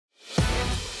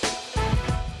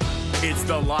It's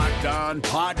the Locked On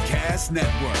Podcast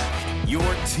Network, your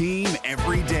team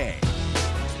every day.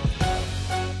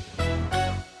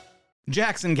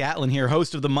 Jackson Gatlin here,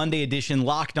 host of the Monday edition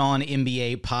Locked On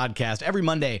NBA podcast. Every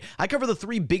Monday, I cover the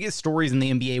three biggest stories in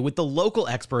the NBA with the local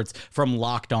experts from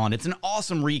Locked On. It's an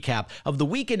awesome recap of the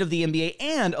weekend of the NBA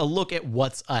and a look at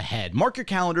what's ahead. Mark your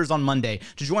calendars on Monday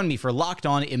to join me for Locked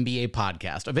On NBA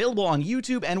podcast, available on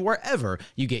YouTube and wherever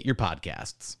you get your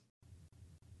podcasts.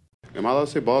 Am I allowed to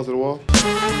say balls to the wall?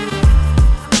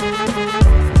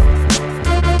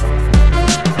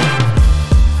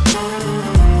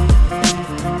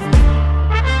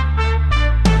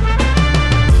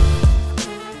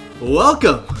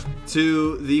 Welcome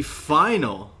to the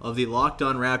final of the Locked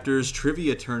On Raptors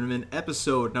Trivia Tournament,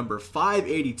 episode number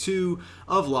 582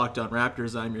 of Locked On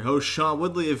Raptors. I'm your host, Sean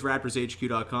Woodley of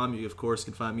RaptorsHQ.com. You, of course,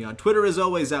 can find me on Twitter, as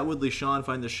always, at WoodleySean.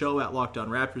 Find the show at Locked On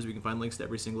Raptors. We can find links to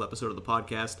every single episode of the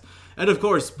podcast. And, of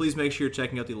course, please make sure you're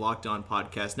checking out the Locked On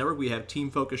Podcast Network. We have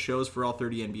team-focused shows for all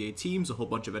 30 NBA teams, a whole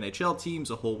bunch of NHL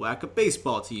teams, a whole whack of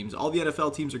baseball teams. All the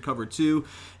NFL teams are covered, too.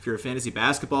 If you're a fantasy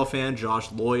basketball fan,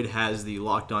 Josh Lloyd has the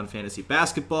Locked On Fantasy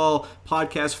Basketball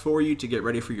podcast for you to get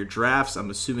ready for your drafts. I'm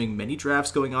assuming many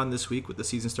drafts going on this week with the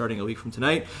season starting a week from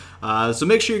tonight. So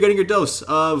make sure you're getting your dose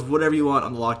of whatever you want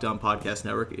on the Locked On Podcast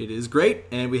Network. It is great,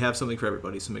 and we have something for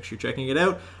everybody, so make sure you're checking it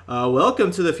out.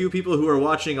 Welcome to the few people who are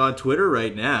watching on Twitter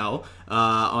right now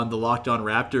on the Locked On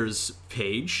Raptors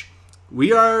page.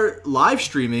 We are live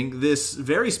streaming this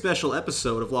very special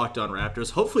episode of Locked On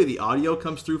Raptors. Hopefully the audio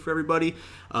comes through for everybody,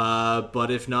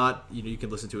 but if not, you can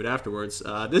listen to it afterwards.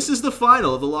 This is the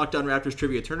final of the Locked On Raptors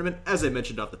Trivia Tournament. As I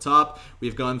mentioned off the top,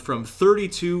 we've gone from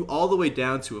 32 all the way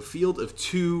down to a field of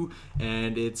 2,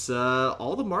 and it's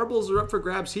all the marbles are up for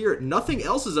grabs here. Nothing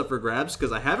else is up for grabs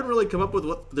because I haven't really come up with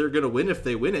what they're going to win if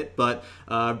they win it, but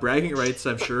bragging rights,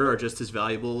 I'm sure, are just as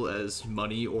valuable as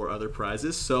money or other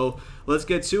prizes. So let's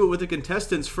get to it with the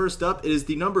contestants. First up is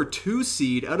the number 2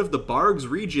 seed out of the Bargs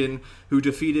region, who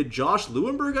defeated Josh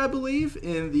Lewenberg, I believe,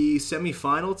 in the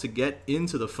semifinal to get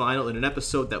into the final in an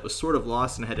episode that was sort of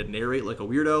lost and I had to narrate like a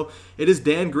weirdo. It is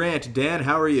Dan Grant. Dan,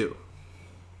 how are you?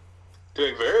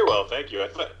 Doing very well, thank you. I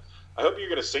hope you're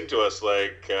going to sing to us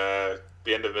like the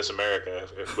end of Miss America,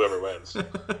 if whoever wins.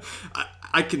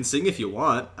 I can sing if you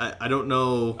want. I don't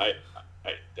know. I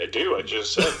do. I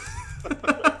just said.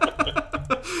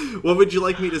 What would you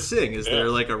like me to sing? Is there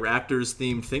like a Raptors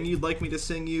themed thing you'd like me to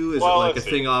sing you? Is it like a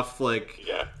thing off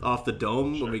the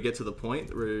dome when we get to the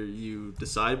point where you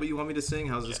decide what you want me to sing?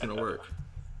 How's this going to work?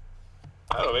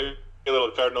 I don't know, maybe a little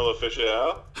Cardinal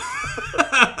Official.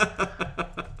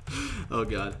 Oh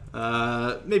God,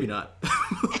 maybe not.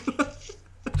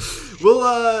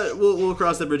 We'll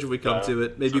cross that bridge if we come to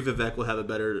it. Maybe Vivek will have a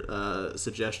better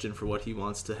suggestion for what he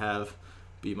wants to have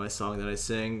be my song that I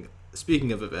sing.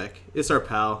 Speaking of Vivek, it's our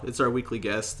pal. It's our weekly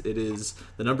guest. It is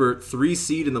the number 3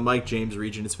 seed in the Mike James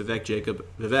region. It's Vivek Jacob.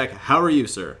 Vivek, how are you,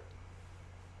 sir?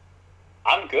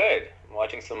 I'm good. I'm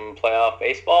watching some playoff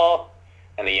baseball,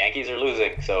 and the Yankees are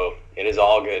losing, so it is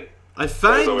all good. I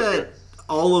find that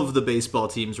all of the baseball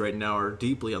teams right now are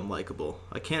deeply unlikable.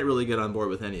 I can't really get on board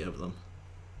with any of them.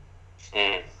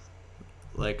 I'm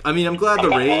glad the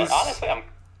Rays... Honestly, I'm...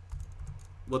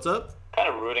 What's up? Kind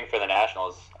of rooting for the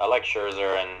Nationals. I like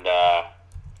Scherzer and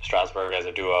Strasburg as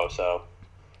a duo, so...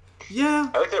 Yeah.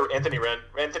 I like that Anthony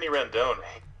Rendon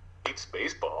hates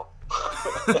baseball.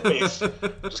 He's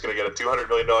just going to get a $200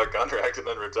 million contract and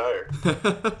then retire.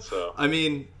 So, I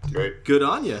mean, great. Good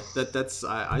on you.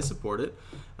 I support it.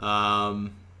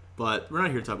 But we're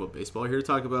not here to talk about baseball. We're here to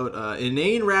talk about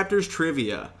inane Raptors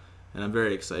trivia. And I'm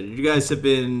very excited. You guys have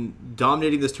been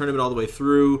dominating this tournament all the way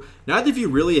through. Neither of you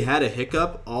really had a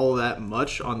hiccup all that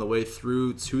much on the way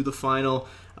through to the final.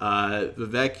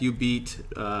 Vivek, you beat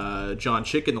John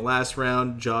Chick in the last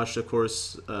round. Josh, of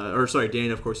course,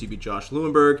 Dan, of course, you beat Josh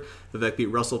Lewenberg. Vivek beat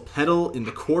Russell Peddle in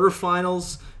the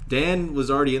quarterfinals. Dan was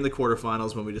already in the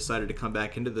quarterfinals when we decided to come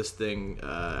back into this thing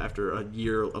after a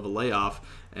year of a layoff,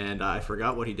 and I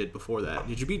forgot what he did before that.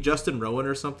 Did you beat Justin Rowan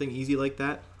or something easy like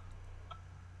that?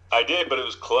 I did, but it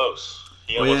was close.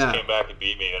 He almost came back and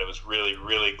beat me, and it was really,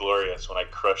 really glorious when I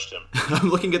crushed him. I'm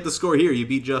looking at the score here. You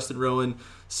beat Justin Rowan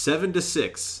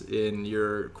 7-6 in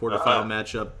your quarterfinal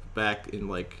matchup back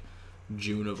in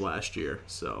June of last year.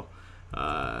 So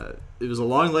it was a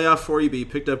long layoff for you, but you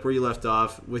picked up where you left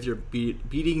off with your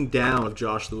beating down of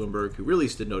Josh Lewenberg, who really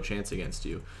stood no chance against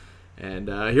you. And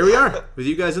here we are with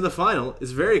you guys in the final.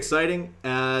 It's very exciting.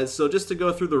 So just to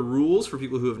go through the rules for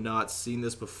people who have not seen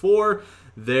this before,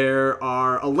 There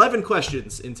are 11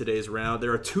 questions in today's round.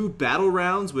 There are 2 battle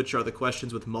rounds, which are the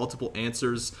questions with multiple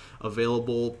answers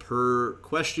available per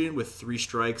question, with 3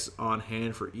 strikes on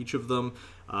hand for each of them.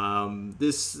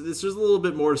 This is a little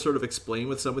bit more to sort of explain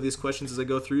with some of these questions as I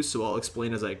go through, so I'll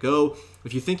explain as I go.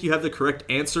 If you think you have the correct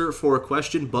answer for a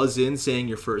question, buzz in saying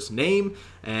your first name,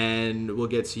 and we'll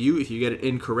get to you. If you get it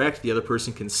incorrect, the other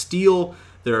person can steal.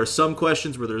 There are some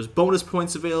questions where there's bonus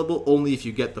points available, only if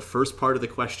you get the first part of the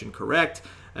question correct,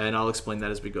 and I'll explain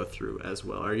that as we go through as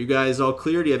well. Are you guys all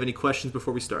clear? Do you have any questions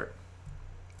before we start?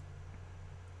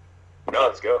 No,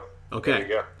 let's go. Okay. There you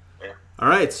go. Yeah. All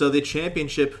right, so the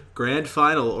championship grand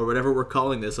final, or whatever we're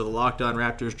calling this, of the Locked On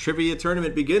Raptors Trivia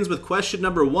Tournament begins with question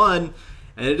number 1,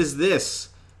 and it is this.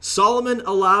 Solomon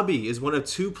Alabi is one of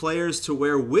 2 players to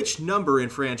wear which number in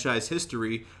franchise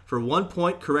history? For 1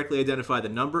 point, correctly identify the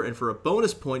number, and for a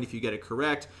bonus point, if you get it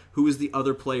correct, who is the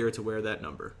other player to wear that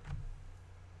number?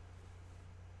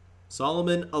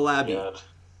 Solomon Alabi. God.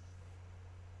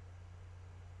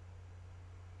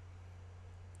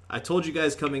 I told you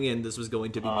guys coming in this was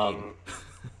going to be mean.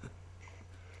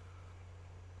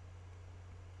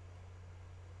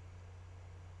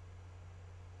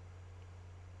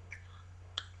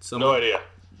 No idea.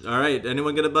 All right,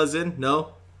 anyone gonna buzz in?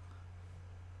 No?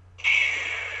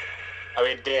 I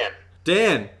mean,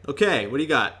 Dan, okay, what do you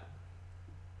got?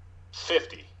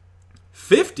 50.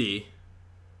 50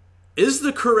 is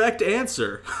the correct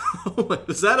answer.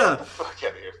 Was that a Fuck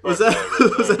out of here. was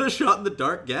that a shot in the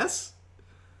dark guess?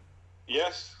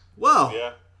 Yes. Wow.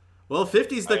 Yeah. Well,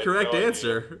 50 is the I had correct no idea.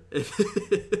 answer.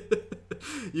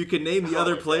 You can name the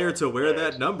other player to wear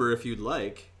that number if you'd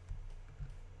like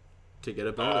to get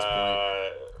a bonus point.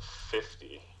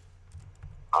 50.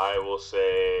 I will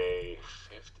say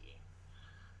 50.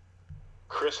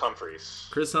 Chris Humphries.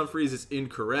 Chris Humphries is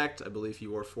incorrect. I believe he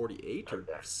wore 48 or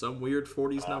some weird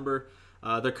 40s number.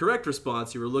 The correct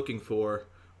response you were looking for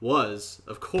was,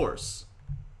 of course,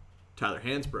 Tyler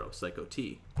Hansbrough, Psycho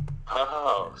T.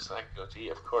 Oh, Psycho T,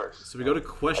 of course. So we go to I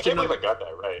question can't believe number... I got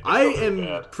that right. I It's so am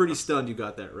bad. pretty stunned you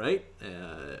got that right.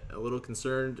 A little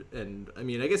concerned, and I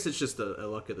mean, I guess it's just a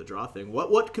luck of the draw thing.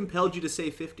 What compelled you to say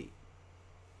 50?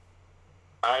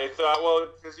 I thought, well,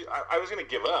 because I was going to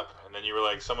give up, and then you were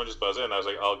like, someone just buzz in, and I was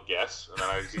like, I'll guess, and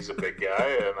then he's a big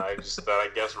guy, and I just thought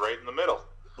I'd guess right in the middle.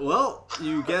 Well,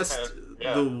 you guessed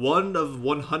Yeah. the 1 of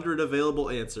 100 available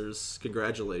answers.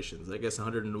 Congratulations. I guess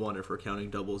 101 if we're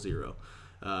counting 00.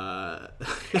 I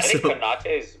think Konate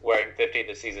is wearing 50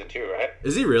 this season too, right?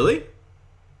 Is he really?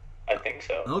 I think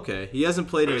so. Okay. He hasn't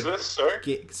played Who's in this, sir?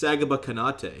 Sagaba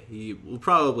Konate. He will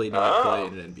probably not Oh. play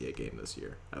in an NBA game this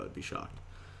year. I would be shocked.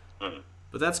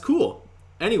 But that's cool.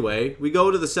 Anyway, we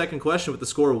go to the second question with the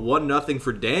score 1-0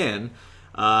 for Dan.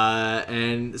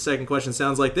 And the second question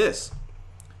sounds like this.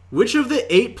 Which of the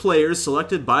 8 players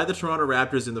selected by the Toronto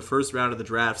Raptors in the first round of the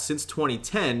draft since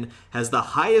 2010 has the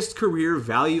highest career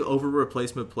value over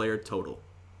replacement player total?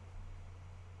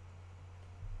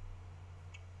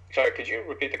 Sorry, could you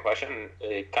repeat the question?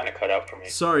 It kind of cut out for me.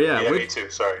 Sorry, yeah. Yeah, me too,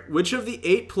 sorry. Which of the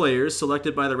 8 players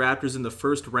selected by the Raptors in the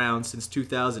first round since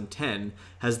 2010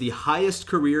 has the highest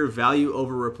career value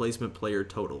over replacement player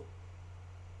total?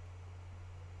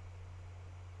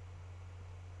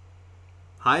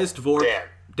 Highest VORP.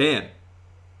 Dan.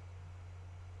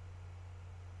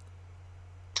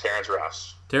 Terrence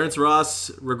Ross. Terrence Ross,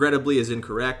 regrettably, is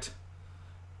incorrect.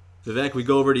 Vivek, we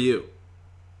go over to you.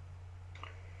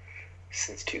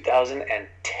 Since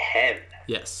 2010.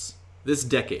 Yes. This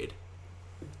decade.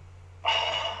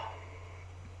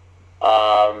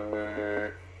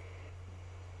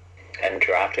 And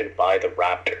drafted by the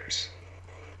Raptors.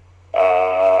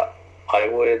 I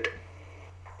would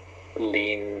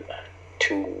lean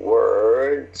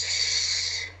towards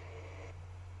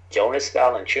Jonas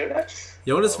Valanciunas.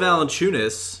 Jonas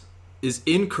Valanciunas is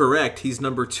incorrect. He's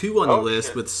number 2 on the list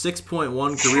shit. with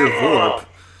 6.1 career VORP.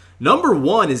 Number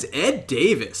 1 is Ed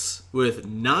Davis with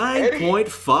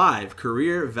 9.5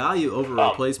 career value over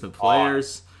replacement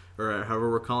players, or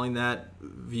however we're calling that,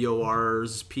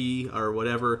 VORs, P, or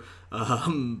whatever.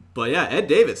 But yeah, Ed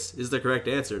Davis is the correct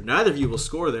answer. Neither of you will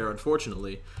score there,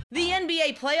 unfortunately. The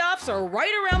NBA playoffs are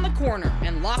right around the corner,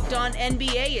 and Locked On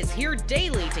NBA is here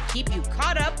daily to keep you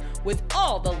caught up with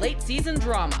all the late season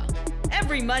drama.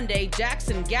 Every Monday,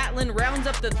 Jackson Gatlin rounds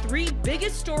up the 3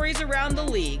 biggest stories around the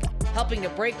league, helping to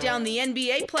break down the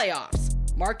NBA playoffs.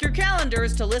 Mark your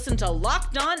calendars to listen to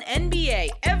Locked On NBA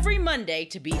every Monday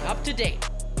to be up to date.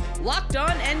 Locked On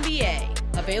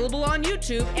NBA, available on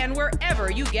YouTube and wherever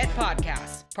you get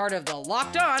podcasts. Part of the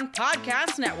Locked On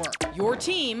Podcast Network, your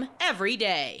team every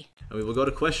day. And we will go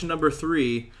to question number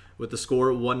 3 with the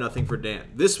score 1-0 for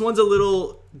Dan. This one's a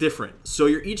little different. So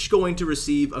you're each going to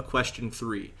receive a question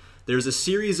 3. There's a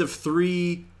series of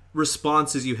 3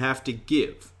 responses you have to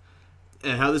give.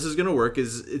 And how this is going to work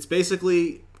is it's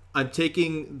basically I'm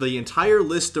taking the entire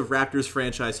list of Raptors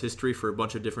franchise history for a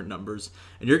bunch of different numbers,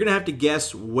 and you're going to have to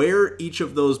guess where each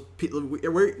of those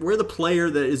where the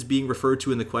player that is being referred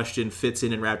to in the question fits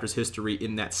in Raptors history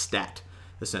in that stat,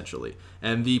 essentially.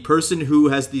 And the person who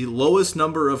has the lowest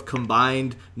number of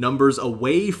combined numbers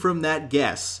away from that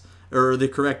guess or the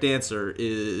correct answer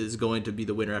is going to be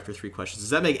the winner after 3 questions.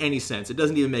 Does that make any sense? It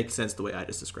doesn't even make sense the way I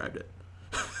just described it.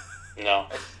 No.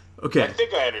 Okay. I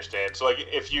think I understand. So, like,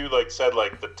 if you said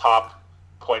the top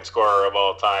point scorer of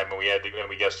all time, and we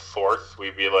guessed 4th,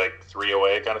 we'd be 3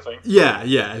 away, kind of thing. Yeah.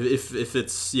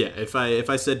 If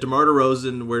I said DeMar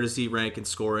DeRozan, where does he rank in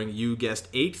scoring? You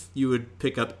guessed 8th. You would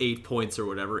pick up 8 points or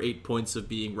whatever. 8 points of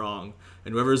being wrong,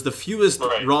 and whoever is the fewest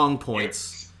wrong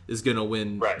points is gonna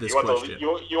win this question.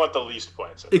 You want the least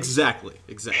points. Exactly.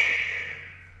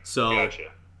 So.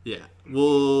 Gotcha. Yeah,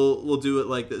 we'll do it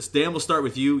like this. Dan, we'll start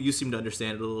with you. You seem to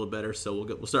understand it a little better, so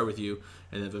we'll start with you,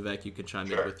 and then Vivek, you can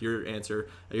chime in with your answer.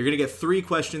 You're gonna get 3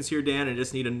 questions here, Dan, and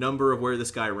just need a number of where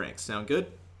this guy ranks. Sound good?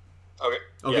 Okay.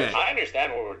 Okay. Yeah, I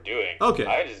understand what we're doing. Okay.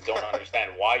 I just don't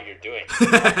understand why you're doing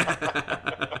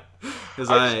it.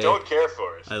 Because I just don't care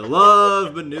for it. I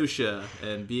love minutia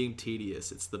and being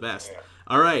tedious. It's the best. Yeah.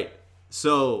 All right,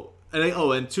 so.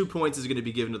 And 2 points is going to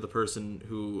be given to the person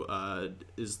who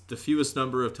is the fewest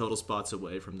number of total spots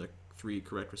away from the 3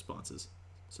 correct responses.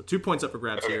 So 2 points up for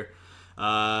grabs here.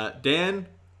 Dan,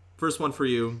 first one for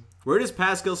you. Where does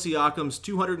Pascal Siakam's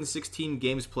 216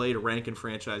 games played rank in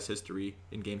franchise history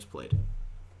in games played?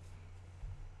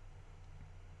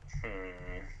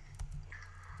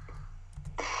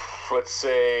 Let's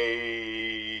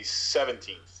say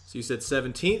 17th. So you said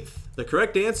 17th. The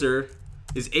correct answer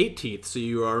is 18th, so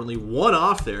you are only 1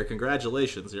 off there.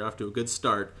 Congratulations. You're off to a good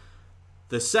start.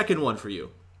 The second one for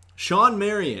you. Sean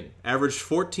Marion averaged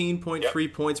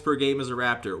 14.3 points per game as a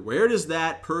Raptor. Where does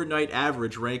that per night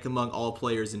average rank among all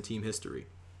players in team history?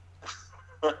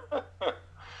 Sean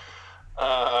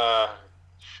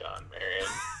Marion.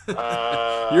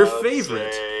 Your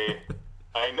favorite.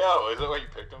 I know. Is that what you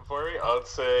picked him for me? I'll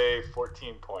say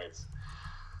 14 points.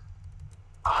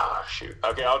 Shoot.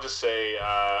 Okay, I'll just say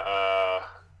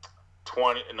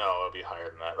 20. No, it'll be higher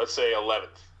than that. Let's say 11th.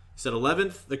 You said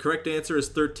 11th. The correct answer is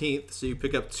 13th, so you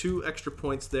pick up 2 extra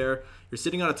points there. You're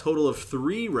sitting on a total of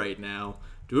 3 right now.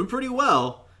 Doing pretty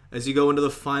well as you go into the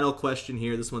final question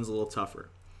here. This one's a little tougher.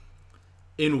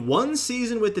 In 1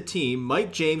 season with the team,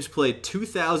 Mike James played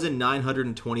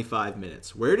 2,925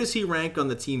 minutes. Where does he rank on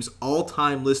the team's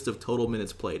all-time list of total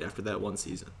minutes played after that 1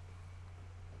 season?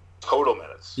 Total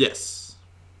minutes? Yes.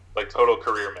 Like total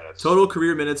career minutes? Total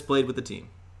career minutes played with the team.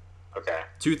 Okay.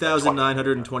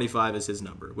 2,925 is his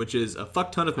number, which is a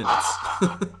fuck ton of minutes.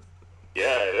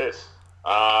 Yeah, it is.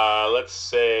 Let's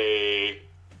say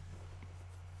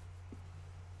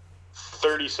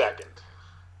 32nd.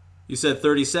 You said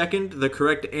 32nd. The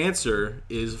correct answer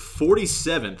is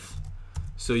 47th.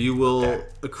 So you will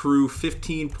accrue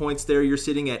 15 points there. You're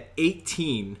sitting at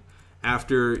 18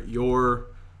 after your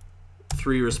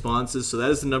 3 responses. So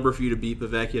that is the number for you to beat,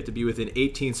 Vivek. You have to be within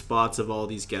 18 spots of all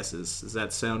these guesses. Does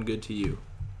that sound good to you?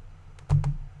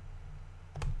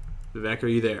 Vivek, are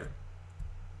you there?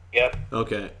 Yep.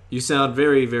 Okay. You sound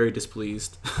very, very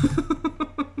displeased.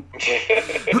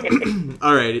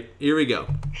 All right, here we go.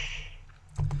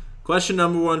 Question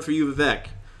number 1 for you, Vivek.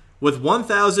 With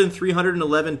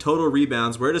 1,311 total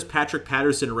rebounds, where does Patrick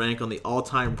Patterson rank on the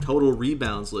all-time total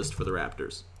rebounds list for the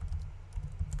Raptors?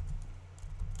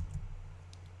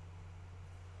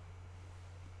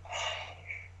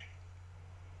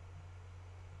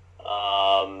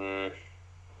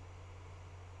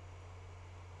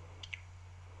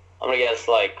 I'm going to guess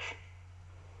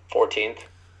 14th.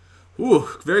 Ooh,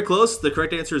 very close. The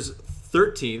correct answer is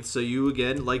 13th. So you,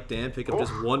 again, like Dan, pick up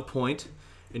just 1 point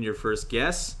in your first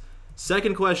guess.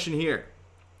 Second question here.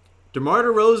 DeMar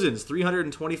DeRozan's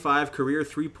 325 career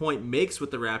three-point makes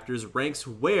with the Raptors ranks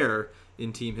where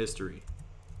in team history?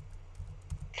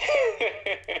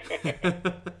 That's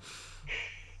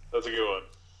a good one.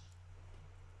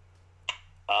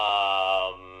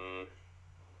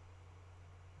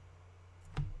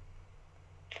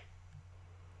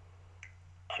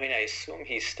 I assume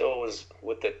he still was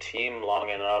with the team long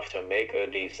enough to make a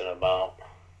decent amount.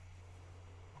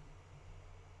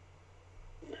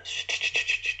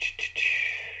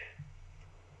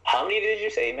 How many did you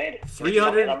say he made?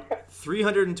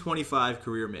 325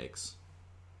 career makes.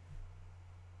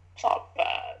 It's not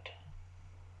bad.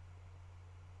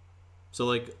 So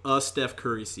like a Steph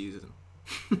Curry season.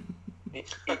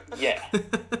 Yeah.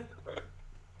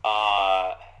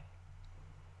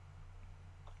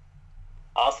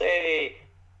 I'll say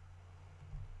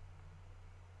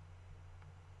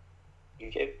you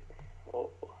get.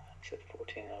 Well, I said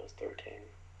 14. I was 13.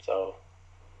 So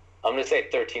I'm gonna say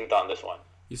 13th on this one.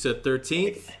 You said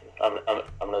 13th. I'm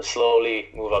gonna slowly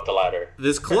move up the ladder.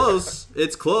 This close.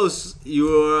 It's close.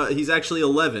 He's actually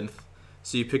 11th.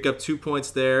 So you pick up 2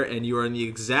 points there, and you are in the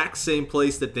exact same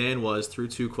place that Dan was through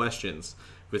 2 questions,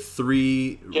 with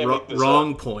 3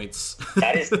 wrong points.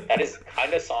 That is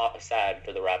kind of sad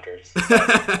for the Raptors.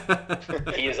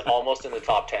 He is almost in the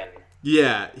top 10.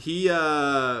 Yeah, he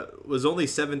was only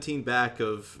 17 back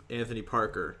of Anthony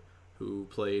Parker, who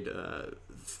played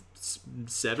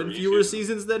 7 fewer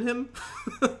seasons than him.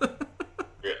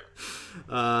 Yeah.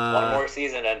 One more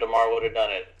season and DeMar would have done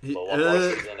it. But one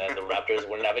more season and the Raptors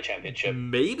wouldn't have a championship.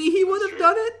 Maybe he would have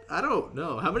done it? I don't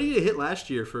know. How many did he hit last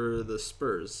year for the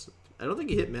Spurs? I don't think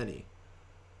he hit many.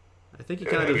 I think he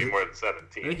kind of more than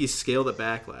 17. I think he scaled it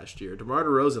back last year. DeMar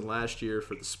DeRozan last year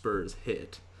for the Spurs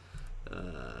hit.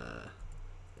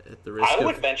 At the risk I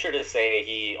would venture to say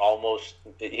he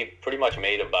pretty much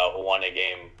made about 1 a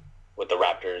game with the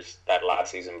Raptors that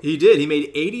last season. He did. He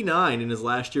made 89 in his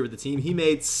last year with the team. He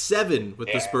made 7 with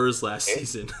the Spurs last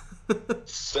season.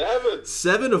 7?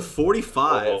 7 of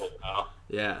 45. Oh, wow.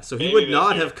 Yeah, so he would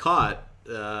not have caught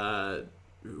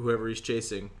whoever he's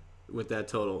chasing with that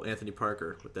total, Anthony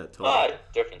Parker with that total.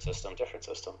 Different system.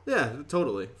 Yeah,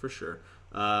 totally, for sure.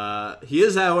 He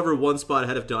is, however, 1 spot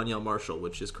ahead of Donyell Marshall,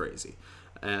 which is crazy.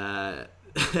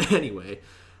 Anyway,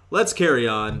 let's carry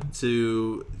on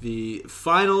to the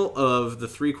final of the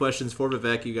 3 questions for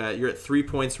Vivek. You're at 3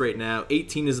 points right now.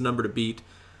 18 is the number to beat.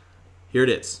 Here it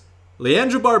is.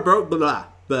 Leandro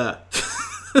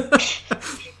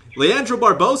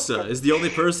Barbosa is the only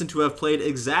person to have played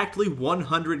exactly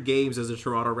 100 games as a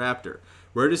Toronto Raptor.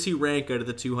 Where does he rank out of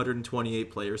the 228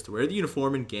 players to wear the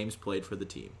uniform in games played for the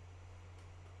team?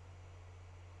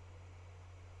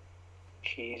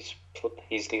 He's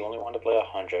the only one to play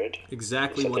 100.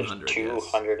 Exactly 100.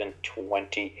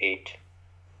 228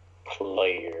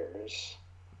 players.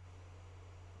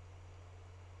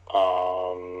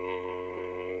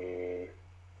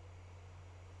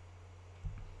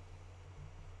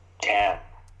 Damn.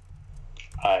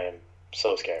 I am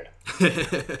so scared.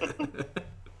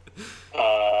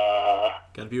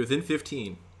 Gotta be within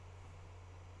 15.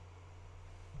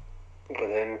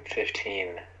 Within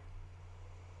 15.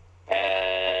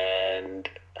 And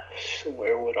so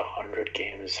where would 100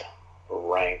 games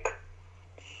rank?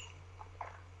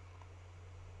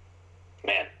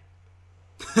 Man.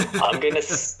 I'm gonna...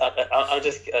 I'm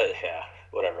just... yeah,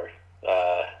 whatever.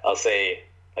 I'll say,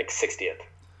 like, 60th.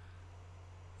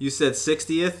 You said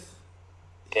 60th?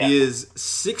 Yeah. He is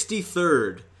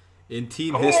 63rd in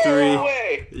team history. No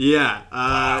way. Yeah,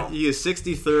 Wow. He is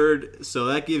 63rd, so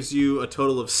that gives you a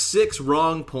total of 6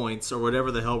 wrong points, or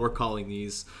whatever the hell we're calling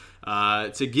these,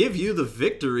 to give you the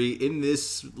victory in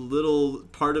this little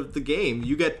part of the game.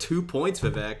 You get 2 points,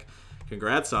 Vivek.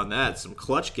 Congrats on that. Some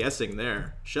clutch guessing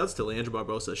there. Shouts to Leandro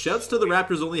Barbosa. Shouts to the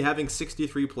Raptors only having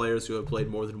 63 players who have played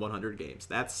more than 100 games.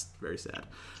 That's very sad.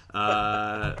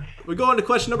 We go on to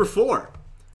question number 4.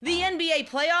 The NBA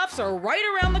playoffs are right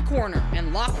around the corner,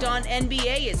 and Locked On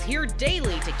NBA is here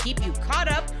daily to keep you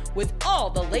caught up with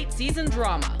all the late season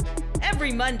drama.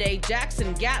 Every Monday,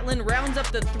 Jackson Gatlin rounds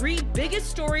up the 3 biggest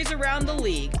stories around the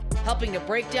league, helping to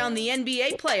break down the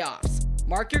NBA playoffs.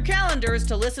 Mark your calendars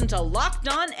to listen to Locked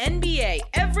On NBA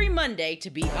every Monday to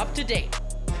be up to date.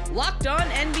 Locked On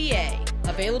NBA,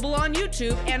 available on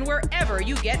YouTube and wherever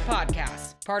you get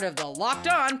podcasts. Part of the Locked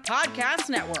On Podcast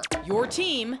Network, your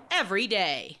team every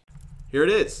day. Here it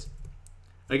is.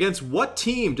 Against what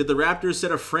team did the Raptors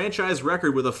set a franchise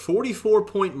record with a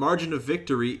 44-point margin of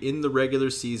victory in the regular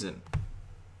season?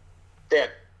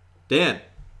 Dan.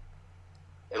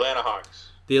 Atlanta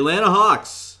Hawks. The Atlanta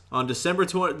Hawks on December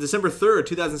 3rd,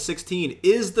 2016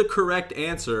 is the correct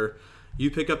answer. You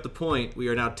pick up the point. We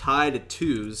are now tied at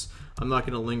 2s. I'm not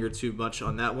going to linger too much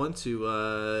on that one to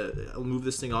move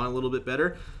this thing on a little bit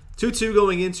better. 2-2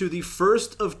 going into the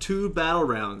first of 2 battle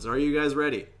rounds. Are you guys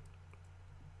ready?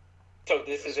 So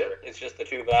this is it? It's just the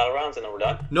 2 battle rounds and then we're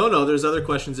done? No, there's other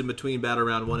questions in between battle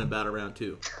round 1 and battle round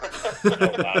 2.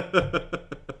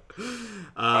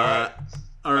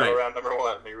 All right. Round number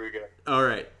 1. Here we go. All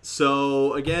right.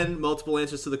 So, again, multiple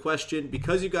answers to the question.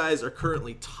 Because you guys are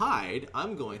currently tied,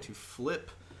 I'm going to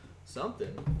flip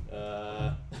something.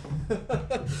 I'm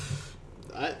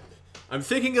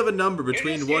thinking of a number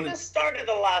between you one. just started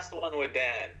the last one with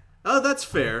Dan. Oh, that's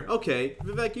fair. Okay,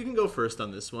 Vivek, you can go first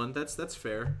on this one. That's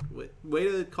fair. Way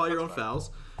to call your own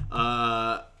fouls.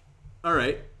 All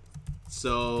right.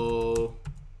 So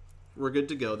we're good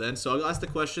to go then. So I'll ask the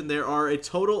question. There are a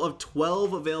total of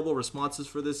 12 available responses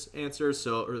for this answer,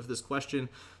 or this question.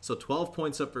 So 12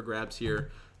 points up for grabs here.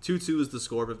 2-2 is the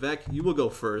score. Vivek, you will go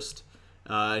first.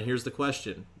 Here's the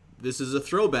question. This is a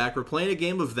throwback. We're playing a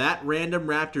game of That Random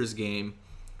Raptors Game,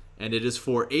 and it is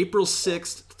for April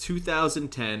 6th,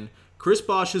 2010. Chris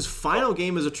Bosh's final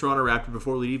game as a Toronto Raptor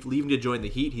before leaving to join the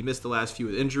Heat. He missed the last few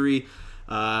with injury.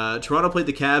 Toronto played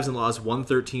the Cavs and lost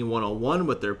 113-101,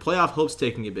 with their playoff hopes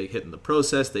taking a big hit in the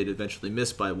process. They'd eventually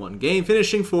miss by one game,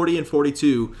 finishing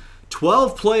 40-42.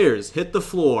 12 players hit the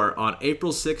floor on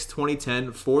April 6,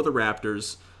 2010 for the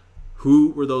Raptors. Who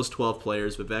were those 12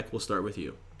 players? Vivek, we'll start with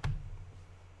you.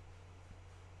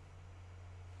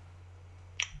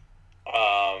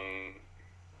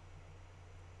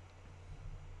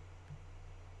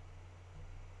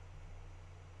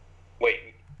 Wait,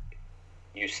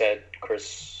 you said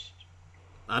Chris...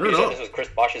 I don't you know. said this was Chris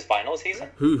Bosh's final season?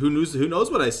 Who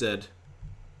knows what I said?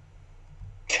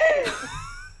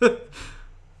 I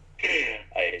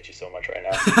hate you so much right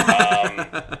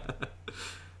now.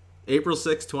 April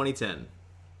 6, 2010.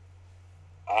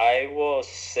 I will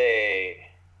say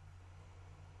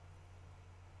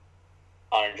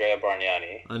Andrea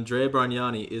Bargnani. Andrea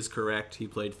Bargnani is correct. He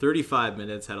played 35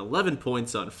 minutes, had 11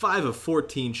 points on 5 of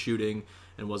 14 shooting,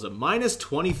 and was a minus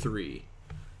 23.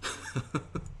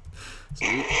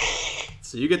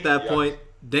 So you get that point.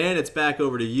 Dan, it's back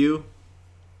over to you.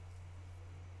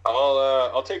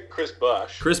 I'll take Chris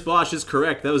Bosh. Chris Bosh is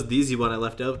correct. That was the easy one I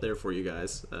left out there for you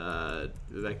guys.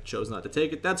 Vivek chose not to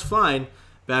take it. That's fine.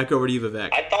 Back over to you,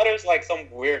 Vivek. I thought it was like some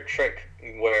weird trick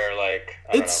where like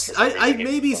I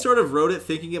maybe sort of wrote it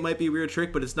thinking it might be a weird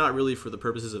trick, but it's not really for the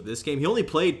purposes of this game. He only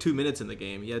played 2 minutes in the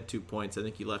game. He had 2 points. I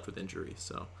think he left with injury.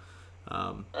 So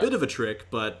bit of a trick,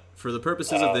 but for the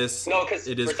purposes of this, no, because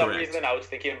it is for some correct. reason I was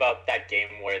thinking about that game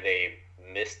where they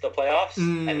missed the playoffs,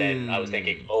 and then I was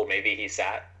thinking, oh, maybe he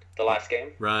sat the last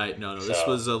game. Right. No. So, this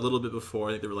was a little bit before.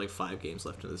 I think there were like 5 games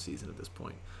left in the season at this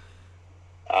point.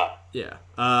 Yeah.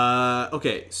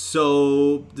 Okay.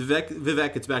 So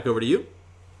Vivek, it's back over to you.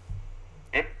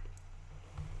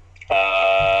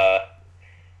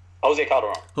 Jose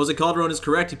Calderon. Jose Calderon is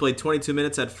correct. He played 22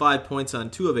 minutes, had 5 points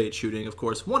on 2 of 8 shooting. Of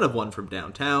course, 1 of 1 from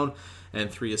downtown, and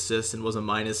 3 assists, and was a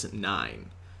minus 9.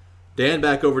 Dan,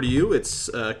 back over to you. It's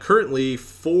currently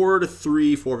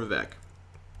 4-3 for Vivek.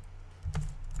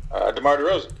 DeMar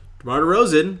DeRozan. DeMar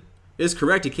DeRozan is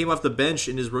correct. He came off the bench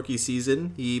in his rookie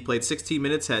season. He played 16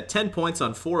 minutes, had 10 points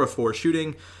on 4 of 4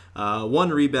 shooting, 1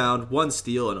 rebound, 1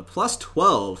 steal, and a plus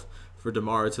 12 for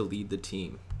DeMar to lead the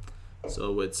team.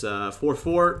 So it's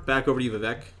 4-4. Back over to you,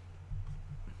 Vivek.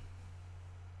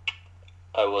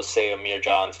 I will say Amir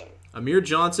Johnson. Amir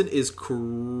Johnson is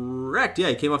correct. Yeah,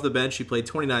 he came off the bench. He played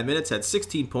 29 minutes, had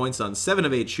 16 points on 7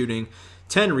 of 8 shooting,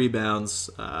 10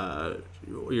 rebounds.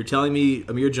 You're telling me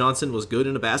Amir Johnson was good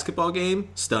in a basketball game?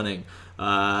 Stunning.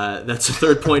 That's a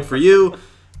 3rd point for you.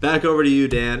 Back over to you,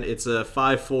 Dan. It's a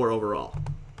 5-4 overall.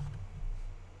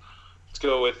 Let's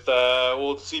go with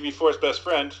CB4's best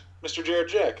friend, Mr. Jarrett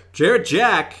Jack. Jarrett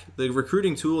Jack, the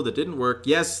recruiting tool that didn't work.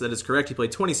 Yes, that is correct. He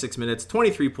played 26 minutes,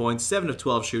 23 points, 7 of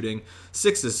 12 shooting,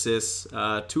 6 assists,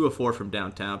 2 of 4 from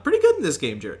downtown. Pretty good in this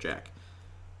game, Jarrett Jack.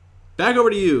 Back over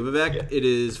to you, Vivek. Yeah. It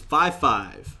is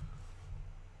 5-5.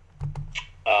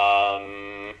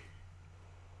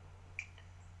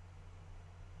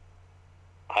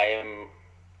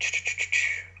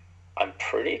 I'm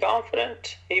pretty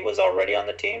confident he was already on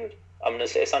the team. I'm going to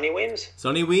say Sonny Weems.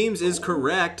 Sonny Weems is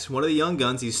correct. One of the young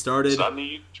guns. He started...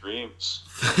 Sonny Dreams.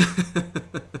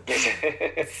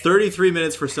 33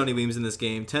 minutes for Sonny Weems in this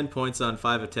game. 10 points on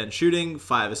 5 of 10 shooting,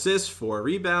 5 assists, 4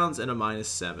 rebounds, and a minus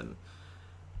 7.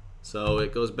 So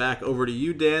it goes back over to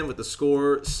you, Dan, with the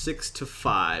score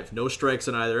 6-5. No strikes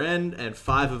on either end, and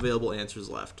 5 available answers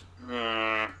left.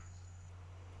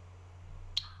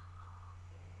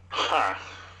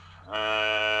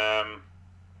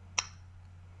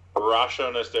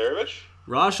 Rasho Nesterovic?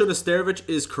 Rasho Nesterovic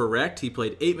is correct. He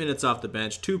played 8 minutes off the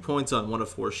bench, 2 points on 1 of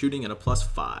 4 shooting, and a plus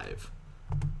 5.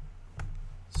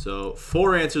 So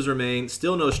 4 answers remain.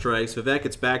 Still no strikes. Vivek,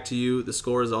 it's back to you. The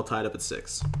score is all tied up at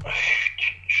 6.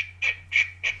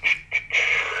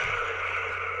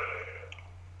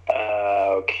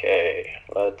 Okay,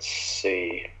 let's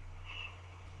see.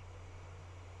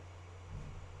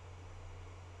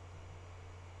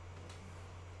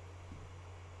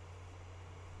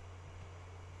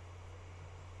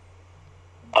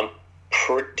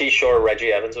 Pretty sure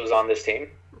Reggie Evans was on this team.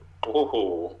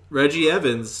 Ooh. Reggie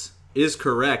Evans is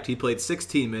correct. He played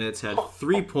 16 minutes, had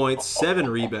 3 points, 7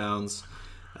 rebounds,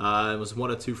 and was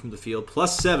 1 of 2 from the field,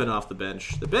 plus 7 off the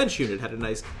bench. The bench unit had a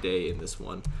nice day in this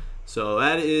one. So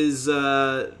that is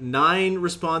 9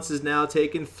 responses now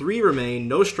taken. 3 remain.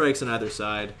 No strikes on either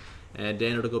side. And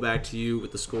Dan, it'll go back to you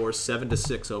with the score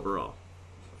 7-6 overall.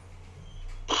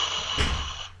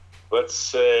 Let's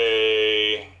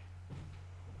say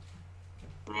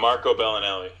Marco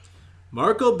Bellinelli.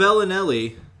 Marco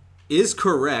Bellinelli is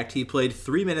correct. He played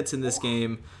 3 minutes in this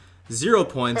game. 0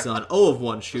 points on 0 of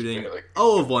 1 shooting.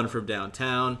 0 of 1 from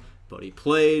downtown. But he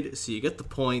played, so you get the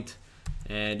point.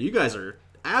 And you guys are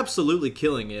absolutely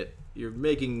killing it. You're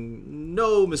making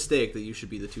no mistake that you should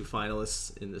be the 2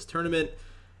 finalists in this tournament.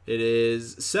 It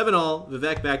is 7-all.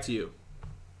 Vivek, back to you.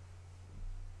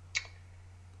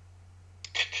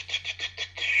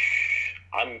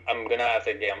 I'm gonna have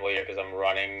to gamble here because I'm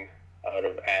running out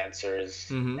of answers,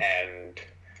 and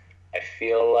I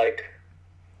feel like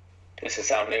this is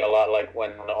sounding a lot like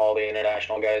when all the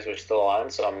international guys were still on.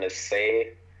 So I'm gonna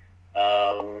say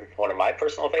one of my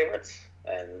personal favorites,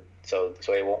 and so this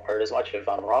way it won't hurt as much if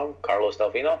I'm wrong. Carlos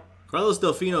Delfino. Carlos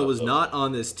Delfino was not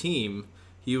on this team.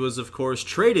 He was, of course,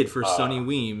 traded for Sonny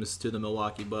Weems to the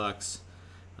Milwaukee Bucks.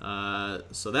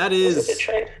 So that is... Was it a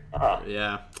trade?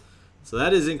 Yeah. So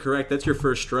that is incorrect. That's your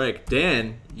first strike.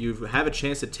 Dan, you have a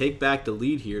chance to take back the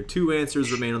lead here. 2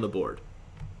 answers remain on the board.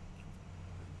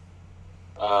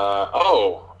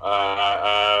 Ball.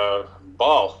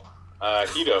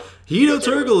 Hito. Hito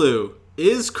Turkoglu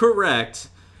is correct.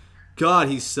 God,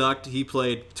 he sucked. He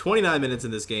played 29 minutes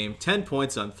in this game, 10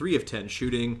 points on 3 of 10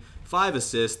 shooting, 5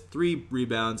 assists, 3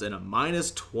 rebounds, and a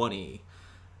 -20.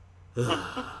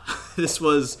 This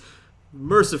was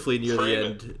mercifully near the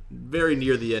end, very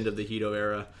near the end of the Hito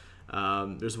era.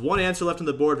 There's 1 answer left on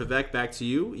the board. Vivek, back to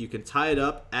you. You can tie it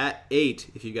up at 8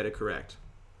 if you get it correct.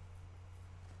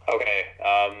 Okay.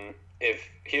 If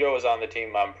Hito was on the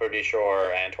team, I'm pretty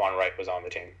sure Antoine Wright was on the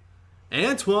team.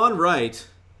 Antoine Wright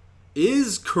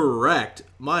is correct.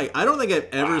 Mike, I don't think I've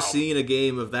ever seen a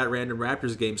game of that random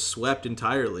Raptors game swept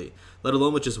entirely, let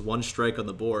alone with just 1 strike on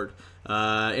the board.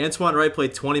 Antoine Wright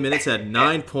played 20 minutes, had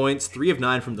 9 points, 3 of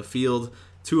 9 from the field,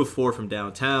 2 of 4 from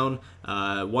downtown,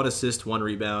 1 assist, 1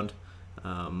 rebound,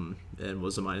 and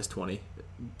was a -20.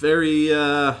 Very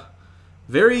I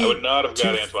would not have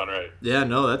got Antoine Wright. Yeah,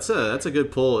 no, that's a good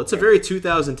pull. It's a very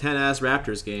 2010-ass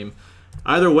Raptors game.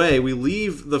 Either way, we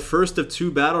leave the first of 2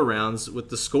 battle rounds with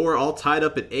the score all tied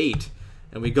up at 8,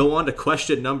 and we go on to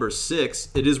question number 6.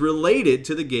 It is related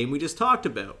to the game we just talked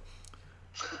about.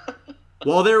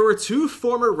 While there were 2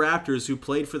 former Raptors who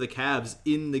played for the Cavs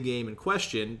in the game in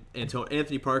question,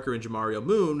 Anthony Parker and Jamario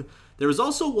Moon, there was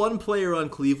also 1 player on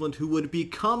Cleveland who would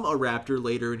become a Raptor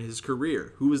later in his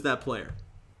career. Who was that player?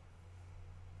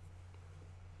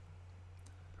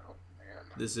 Oh, man.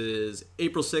 This is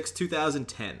April 6,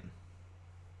 2010.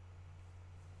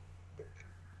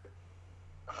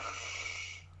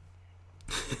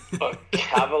 A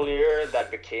Cavalier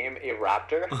that became a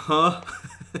Raptor? Uh-huh.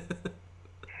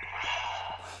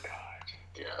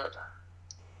 God.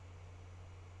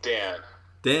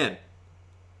 Dan.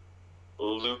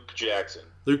 Luke Jackson.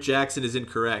 Luke Jackson is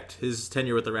incorrect. His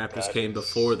tenure with the Raptors came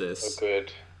before this. So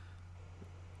good.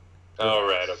 Oh,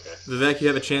 right, okay. Vivek, you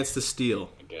have a chance to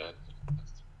steal. Oh, my God.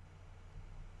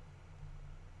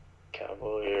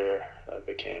 Cavalier that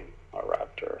became a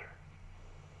Raptor.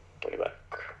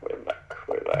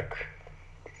 Way back.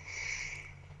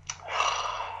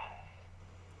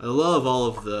 I love all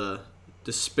of the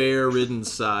despair-ridden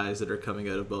sighs that are coming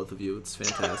out of both of you. It's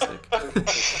fantastic.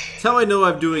 It's how I know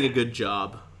I'm doing a good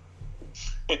job.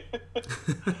 Yeah,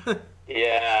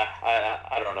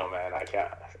 I don't know, man. I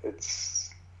can't. It's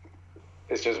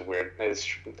just weird.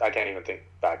 I can't even think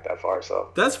back that far.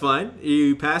 So That's fine. Are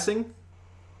you passing?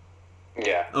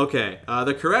 yeah. Okay.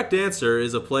 The correct answer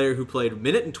is a player who played 1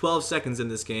 minute and 12 seconds in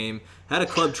this game, had a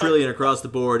club trillion across the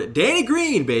board. Danny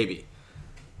Green, baby.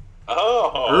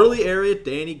 Oh. Early area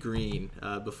Danny Green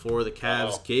before the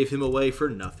Cavs gave him away for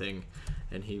nothing,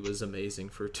 and he was amazing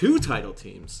for 2 title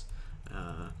teams.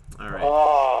 All right.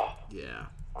 Oh, Yeah.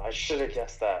 I should have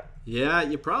guessed that. Yeah,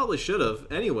 you probably should have.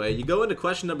 Anyway, you go into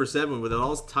question number 7 with it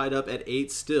all tied up at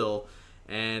 8 still,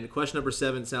 and question number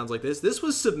 7 sounds like this. This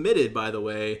was submitted, by the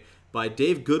way, by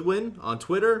Dave Goodwin on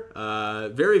Twitter.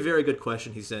 Very, very good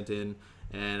question he sent in.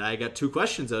 And I got 2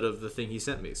 questions out of the thing he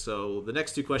sent me. So the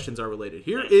next 2 questions are related.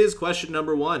 Here is question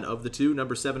number 1 of the 2,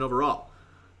 number 7 overall.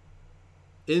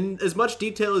 In as much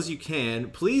detail as you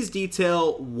can, please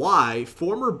detail why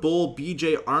former Bull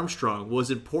B.J. Armstrong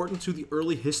was important to the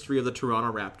early history of the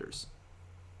Toronto Raptors.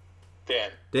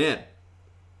 Dan.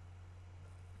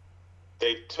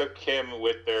 they took him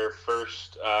with their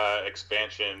first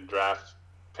expansion draft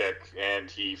pick, and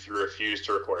he refused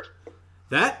to report.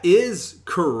 That is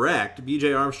correct.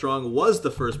 B.J. Armstrong was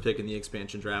the first pick in the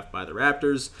expansion draft by the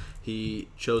Raptors. He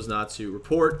chose not to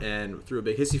report and threw a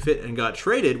big hissy fit and got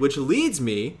traded, which leads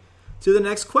me to the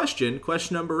next question,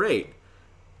 question number 8.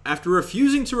 After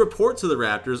refusing to report to the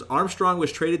Raptors, Armstrong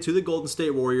was traded to the Golden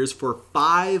State Warriors for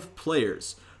 5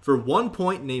 players. For 1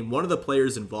 point, name one of the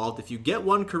players involved. If you get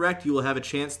one correct, you will have a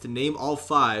chance to name all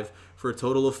 5 for a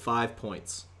total of 5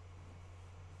 points.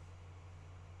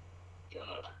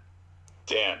 God.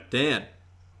 Dan.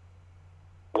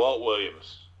 Walt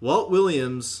Williams. Walt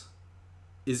Williams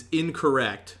is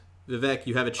incorrect. Vivek,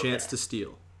 you have a chance to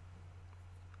steal.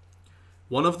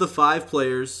 One of the 5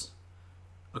 players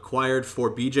acquired for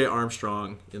B.J.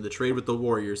 Armstrong in the trade with the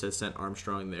Warriors that sent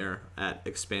Armstrong there at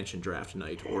expansion draft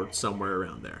night or somewhere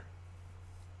around there.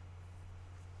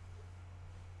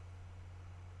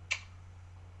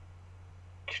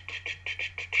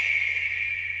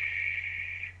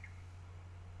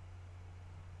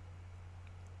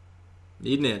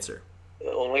 Need an answer.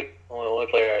 The only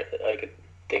player I could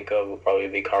think of would probably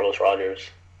be Carlos Rogers.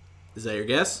 Is that your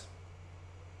guess?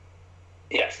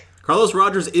 Yes. Carlos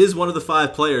Rogers is one of the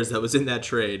 5 players that was in that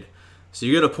trade. So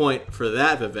you get a point for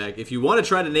that, Vivek. If you want to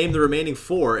try to name the remaining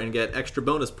 4 and get extra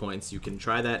bonus points, you can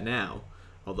try that now.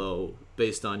 Although,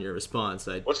 based on your response,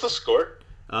 What's the score?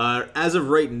 As of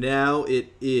right now,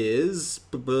 it is...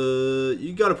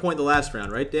 You got a point the last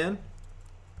round, right, Dan?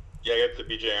 Yeah, I got the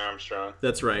B.J. Armstrong.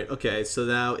 That's right. Okay, so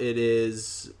now it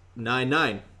is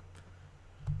 9-9.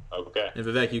 Okay. And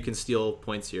Vivek, you can steal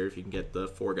points here if you can get the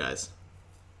 4 guys.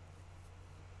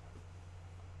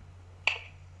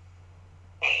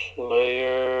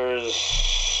 Players.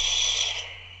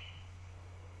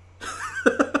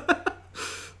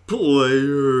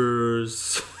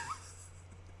 Players.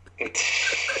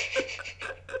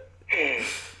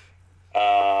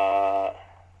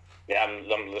 Yeah,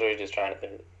 I'm literally just trying to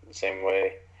think the same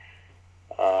way.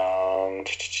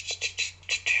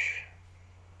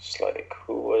 It's like,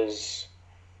 who was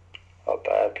a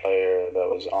bad player that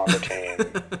was on the team?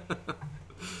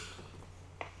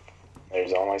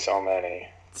 There's only so many.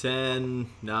 10,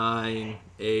 9,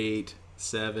 8,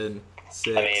 7,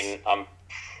 6. I mean, I'm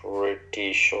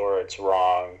pretty sure it's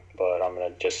wrong, but I'm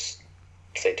going to just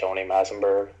say Tony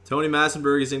Massenberg. Tony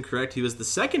Massenberg is incorrect. He was the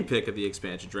second pick of the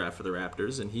expansion draft for the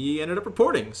Raptors, and he ended up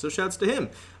reporting, so shouts to him.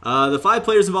 The 5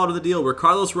 players involved in the deal were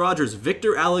Carlos Rogers,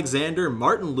 Victor Alexander,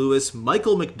 Martin Lewis,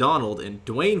 Michael McDonald, and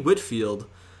Dwayne Whitfield.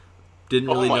 Didn't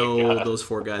really know those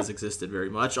 4 guys existed very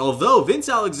much. Although Vince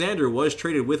Alexander was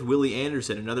traded with Willie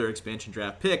Anderson, another expansion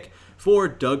draft pick, for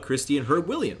Doug Christie and Herb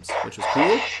Williams, which was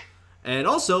cool. And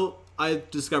also, I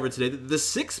discovered today that the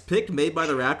 6th pick made by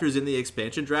the Raptors in the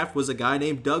expansion draft was a guy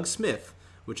named Doug Smith,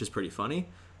 which is pretty funny,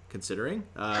 considering.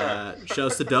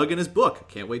 Shouts to Doug in his book.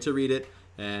 Can't wait to read it.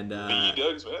 And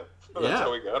Doug Smith? That's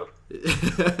how we got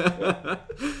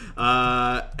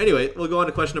him. Anyway, we'll go on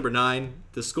to question number 9.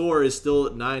 The score is still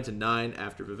 9-9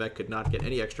 after Vivek could not get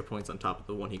any extra points on top of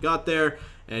the one he got there.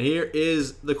 And here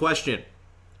is the question.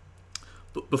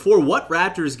 Before what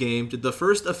Raptors game did the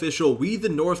first official We the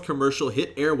North commercial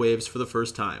hit airwaves for the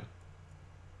first time?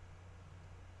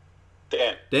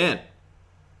 Dan.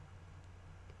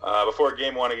 Before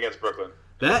Game 1 against Brooklyn in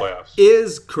the That playoffs.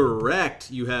 is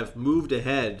correct. You have moved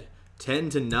ahead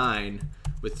 10-9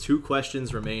 with 2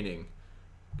 questions remaining.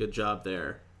 Good job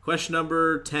there. Question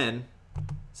number 10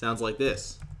 sounds like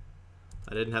this.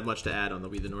 I didn't have much to add on the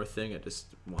We the North thing. I just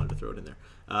wanted to throw it in there.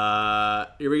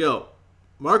 Here we go.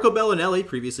 Marco Bellinelli,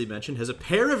 previously mentioned, has a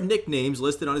pair of nicknames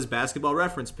listed on his basketball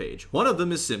reference page. One of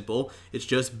them is simple. It's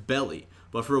just Belly.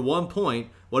 But for 1 point,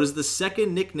 what is the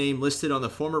second nickname listed on the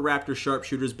former Raptor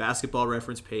sharpshooter's basketball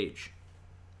reference page?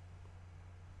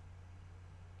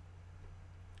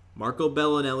 Marco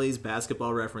Bellinelli's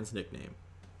basketball reference nickname.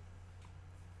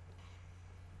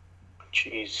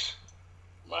 Jeez.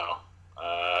 Wow.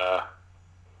 I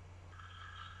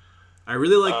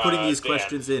really like putting these Dan.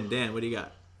 questions in. Dan, what do you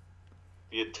got?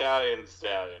 The Italian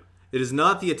Stallion. It is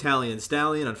not the Italian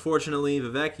Stallion, unfortunately.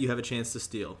 Vivek, you have a chance to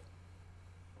steal.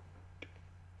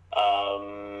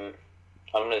 I'm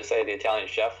going to say the Italian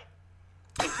Chef.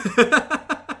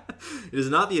 It is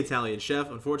not the Italian Chef,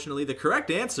 unfortunately. The correct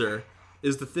answer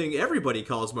is the thing everybody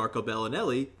calls Marco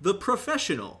Bellinelli, the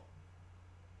Professional.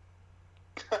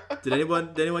 Did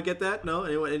anyone get that? No?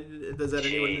 Anyone? Does that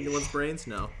anyone in anyone's brains?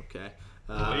 No. Okay.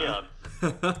 Leon.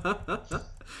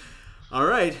 All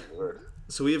right.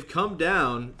 So we have come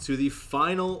down to the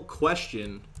final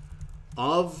question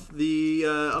of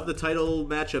the title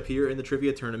matchup here in the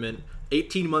trivia tournament.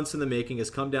 18 months in the making has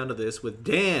come down to this, with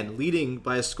Dan leading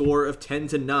by a score of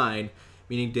 10-9,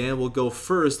 meaning Dan will go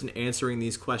first in answering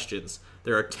these questions.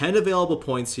 There are 10 available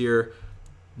points here.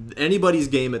 Anybody's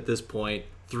game at this point.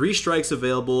 3 strikes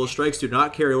available. Strikes do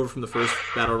not carry over from the first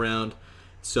battle round.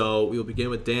 So we will begin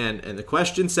with Dan, and the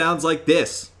question sounds like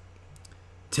this.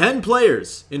 10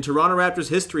 players in Toronto Raptors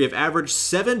history have averaged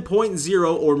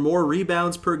 7.0 or more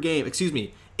rebounds per game.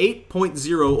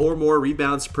 8.0 or more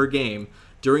rebounds per game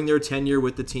during their tenure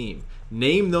with the team.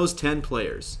 Name those 10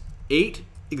 players.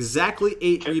 Exactly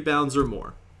 8 rebounds or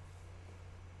more.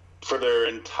 For their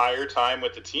entire time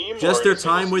with the team? Just their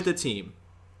time with the team.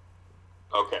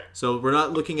 Okay. So we're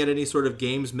not looking at any sort of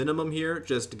games minimum here,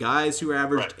 just guys who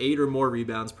averaged 8 or more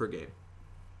rebounds per game.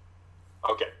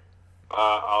 Okay.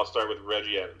 I'll start with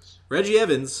Reggie Evans. Reggie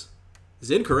Evans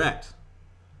is incorrect.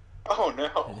 Oh, no.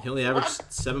 And he only averaged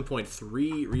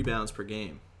 7.3 rebounds per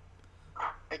game.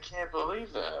 I can't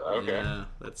believe that. Okay. Yeah,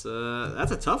 that's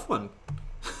a tough one.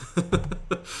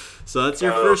 So that's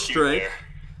your first strike.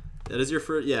 That is your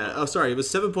first. Yeah. Oh, sorry. It was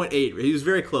 7.8. He was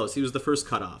very close. He was the first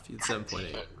cutoff. He had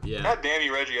 7.8. Yeah. God damn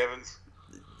you, Reggie Evans.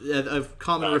 A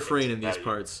common refrain in these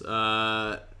parts.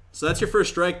 So that's your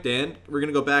first strike, Dan. We're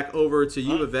gonna go back over to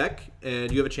you, Vivek,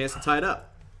 and you have a chance to tie it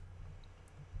up.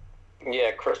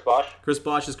 Yeah, Chris Bosh. Chris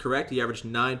Bosh is correct. He averaged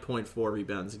 9.4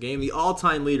 rebounds a game, the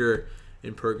all-time leader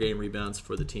in per-game rebounds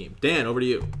for the team. Dan, over to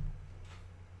you.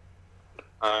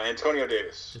 Antonio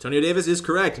Davis. Antonio Davis is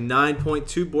correct.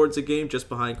 9.2 boards a game, just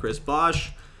behind Chris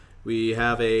Bosh. We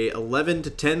have a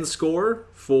 11-10 score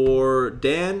for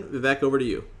Dan. Vivek, over to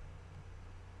you.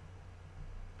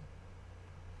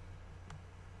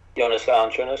 Jonas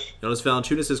Valanciunas. Jonas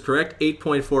Valanciunas is correct.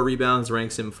 8.4 rebounds,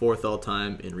 ranks him 4th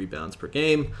all-time in rebounds per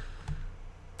game.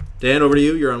 Dan, over to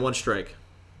you. You're on 1 strike.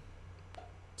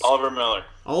 Oliver Miller.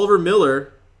 Oliver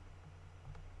Miller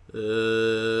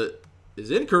is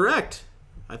incorrect.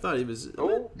 I thought he was...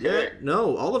 Okay. Yeah,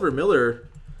 no, Oliver Miller,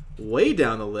 way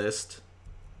down the list.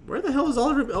 Where the hell is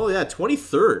Oliver? Oh, yeah,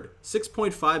 23rd.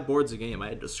 6.5 boards a game. I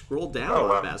had to scroll down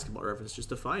on Basketball Reference just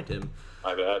to find him.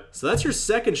 My bad. So that's your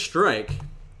second strike,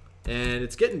 and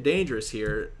it's getting dangerous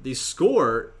here. The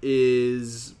score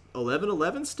is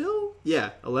 11-11 still?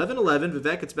 Yeah, 11-11.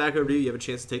 Vivek, it's back over to you. You have a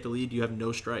chance to take the lead. You have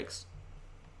no strikes.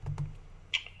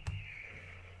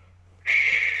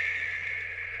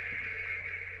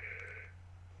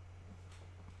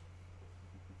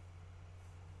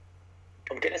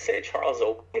 I'm going to say Charles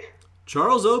Oakley.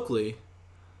 Charles Oakley,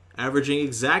 averaging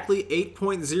exactly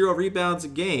 8.0 rebounds a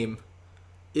game,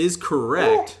 is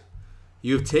correct. Oh.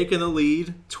 You've taken the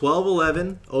lead,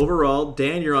 12-11 overall.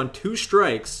 Dan, you're on 2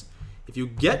 strikes. If you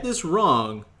get this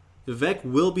wrong, Vivek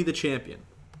will be the champion.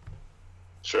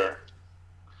 Sure.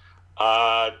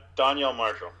 Donyell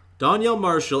Marshall. Donyell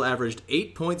Marshall averaged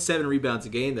 8.7 rebounds a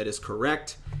game. That is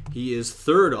correct. He is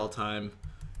 3rd all-time.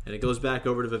 And it goes back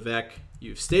over to Vivek.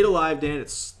 You've stayed alive, Dan.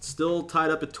 It's still tied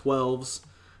up at 12s.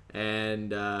 And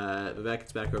Vivek,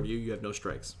 it's back over to you. You have no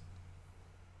strikes.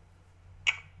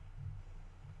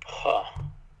 Huh.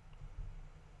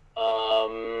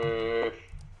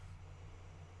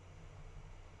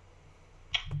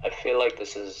 I feel like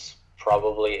this is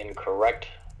probably incorrect,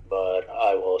 but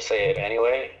I will say it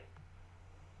anyway.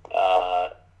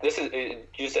 This is,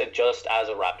 you said just as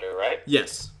a Raptor, right?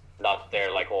 Yes. Not their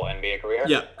whole NBA career?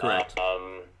 Yeah, correct.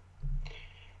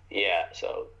 Yeah,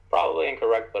 so probably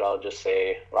incorrect, but I'll just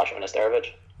say Rasho Nesterovic.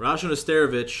 Rasho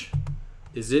Nesterovic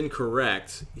is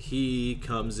incorrect. He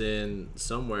comes in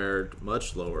somewhere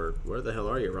much lower. Where the hell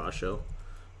are you, Rasho?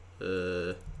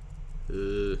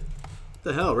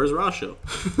 The hell? Where's Rasho?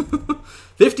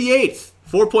 58th.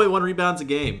 4.1 rebounds a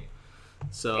game.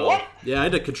 So, what? Yeah, I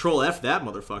had to control F that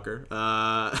motherfucker.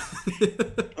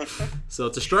 So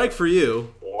it's a strike for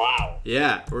you. Wow.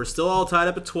 Yeah, we're still all tied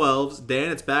up at 12s.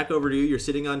 Dan, it's back over to you. You're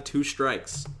sitting on 2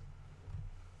 strikes.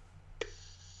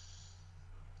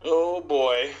 Oh,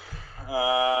 boy.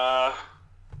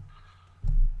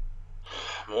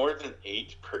 More than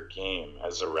 8 per game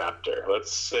as a Raptor.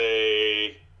 Let's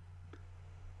say...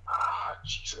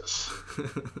 Jesus.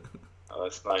 Oh,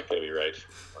 that's not going to be right.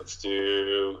 Let's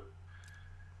do...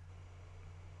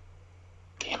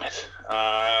 Damn it.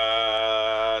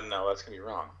 No, that's going to be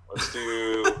wrong. Let's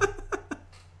do...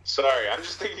 Sorry, I'm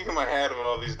just thinking in my head of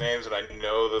all these names and I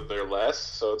know that they're less,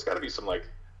 so it's got to be some,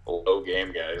 low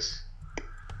game guys.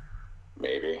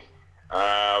 Maybe.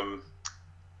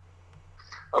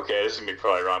 Okay, this is going to be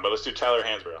probably wrong, but let's do Tyler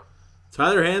Hansbrough.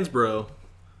 Tyler Hansbrough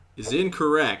is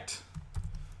incorrect.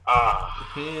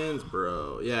 Ah.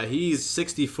 Hansbrough. Yeah, he's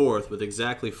 64th with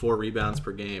exactly 4 rebounds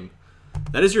per game.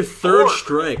 That is your third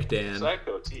strike, Dan.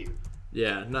 Psycho teeth.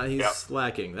 Yeah, he's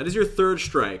slacking. That is your third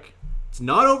strike. It's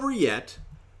not over yet.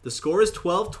 The score is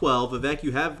 12-12. Vivek,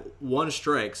 you have one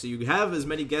strike, so you have as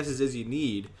many guesses as you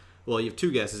need. Well, you have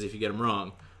two guesses if you get them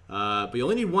wrong. But you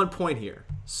only need 1 point here.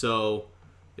 So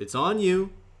it's on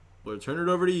you. We'll turn it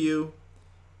over to you.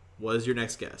 What is your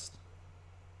next guess?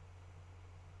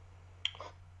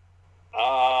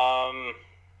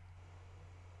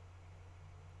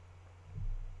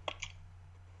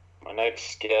 My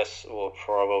next guess will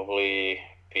probably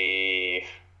be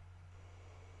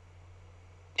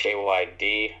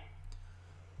JYD.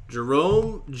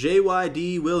 Jerome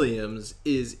JYD Williams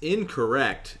is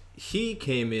incorrect. He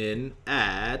came in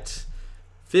at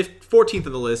 14th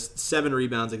on the list, 7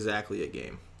 rebounds exactly a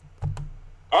game.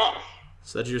 Oh.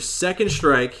 So that's your second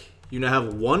strike. You now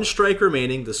have 1 strike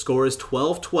remaining. The score is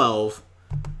 12-12.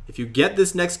 If you get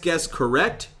this next guess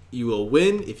correct, you will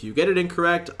win. If you get it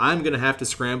incorrect, I'm going to have to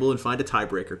scramble and find a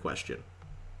tiebreaker question.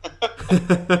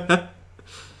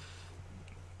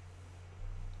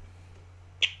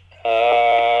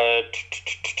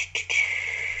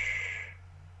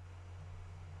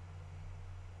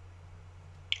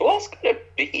 Who else could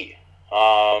it be?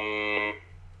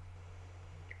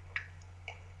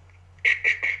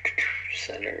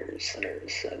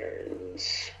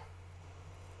 Centers.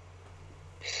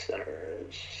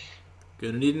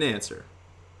 Gonna need an answer.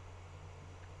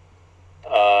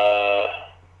 I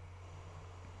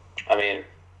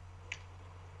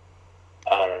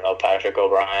don't know, Patrick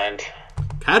O'Brien.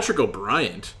 Patrick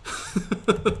O'Brien.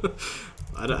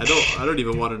 I don't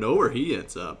even want to know where he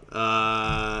ends up.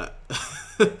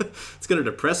 It's gonna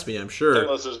depress me, I'm sure.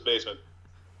 Unless his basement.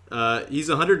 He's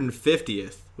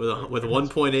 150th with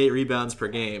 1.8 rebounds per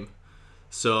game.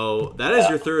 So that is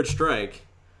your third strike.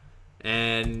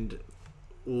 And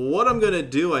what I'm gonna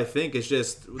do, I think, is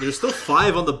there's still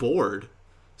 5 on the board.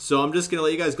 So I'm just gonna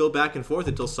let you guys go back and forth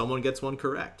until someone gets one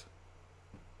correct.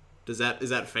 Is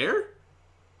that fair?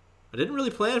 I didn't really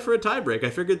plan for a tiebreak. I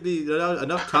figured there'd be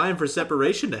enough time for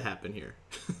separation to happen here.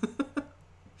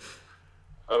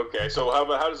 Okay, so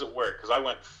how does it work? Because I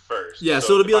went first. Yeah,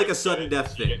 so it'll be like a sudden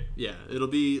death thing. Yeah, it'll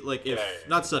be like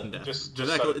not sudden death. Just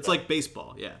Vivek, sudden it's death. like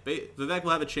baseball. Yeah, Vivek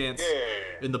will have a chance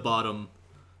in the bottom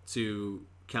to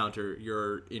counter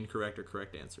your incorrect or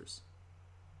correct answers.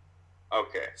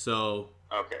 Okay. So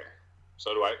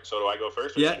do I go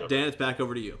first? Or yeah, should you go Dan, it's back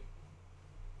over to you.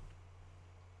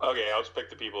 Okay, I'll just pick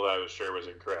the people that I was sure was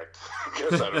incorrect.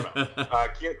 Because I don't know.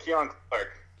 Keon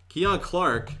Clark. Keon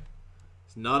Clark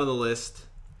is not on the list.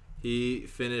 He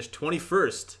finished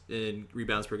 21st in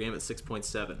rebounds per game at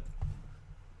 6.7.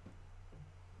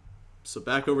 So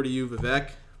back over to you,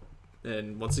 Vivek.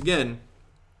 And once again,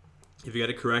 if you get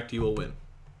it correct, you will win.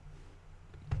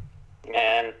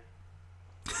 Man,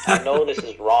 I know this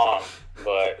is wrong,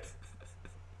 but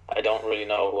I don't really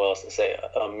know who else to say.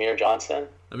 Amir Johnson?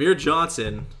 Amir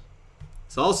Johnson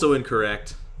is also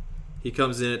incorrect. He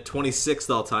comes in at 26th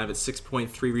all time at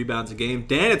 6.3 rebounds a game.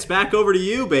 Dan, it's back over to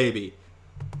you, baby.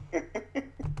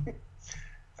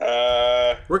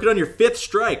 Working on your 5th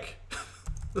strike.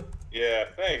 Yeah,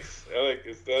 thanks. I like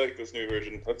this new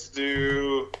version. Let's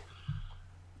do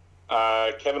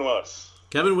Kevin Willis.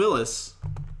 Kevin Willis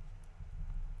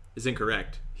is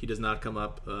incorrect. He does not come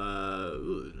up,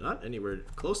 not anywhere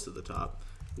close to the top.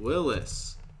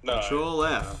 Willis. No, Control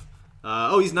F.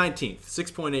 He's 19th.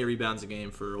 6.8 rebounds a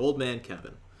game for old man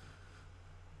Kevin.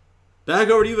 Back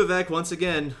over to you, Vivek, once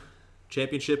again.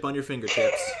 Championship on your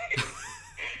fingertips.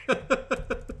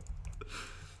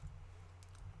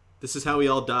 This is how we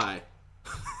all die.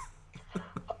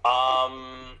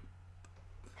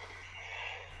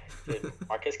 Did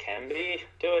Marcus Camby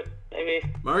do it, maybe?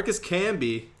 Marcus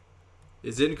Camby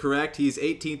is incorrect. He's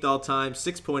 18th all time,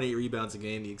 6.8 rebounds a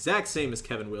game, the exact same as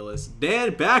Kevin Willis.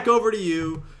 Dan, back over to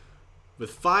you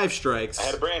with 5 strikes. I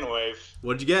had a brainwave.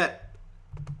 What'd you get?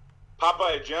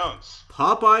 Popeye Jones.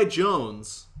 Popeye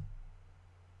Jones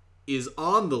is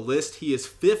on the list. He is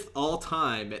 5th all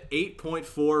time at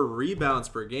 8.4 rebounds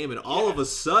per game, and all of a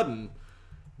sudden,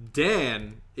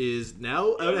 Dan is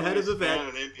now out ahead of Vivek.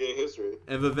 In NBA history.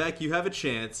 And Vivek, you have a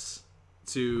chance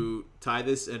to tie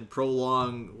this and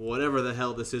prolong whatever the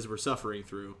hell this is we're suffering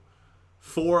through.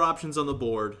 4 options on the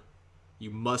board.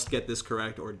 You must get this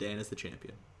correct, or Dan is the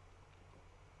champion.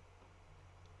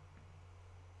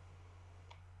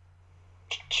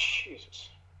 Jesus.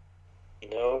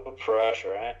 No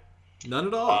pressure, right? None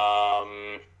at all.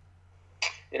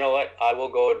 You know what? I will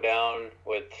go down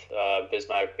with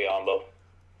Bismack Biyombo.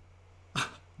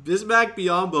 Bismack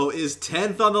Biyombo is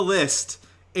 10th on the list.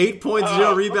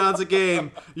 8.0 rebounds a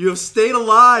game. You have stayed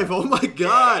alive. Oh my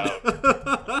god.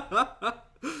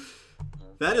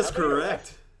 That is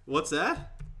correct. What's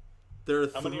that?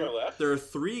 How many are left? There are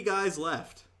 3 guys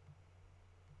left.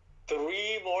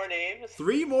 3 more names?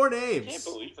 3 more names. I can't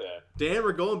believe that. Dan,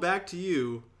 we're going back to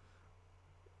you.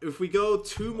 If we go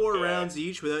 2 more rounds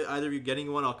each without either of you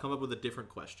getting one, I'll come up with a different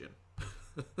question.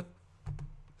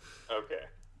 Okay.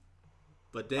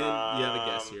 But Dan, you have a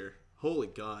guess here. Holy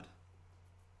God.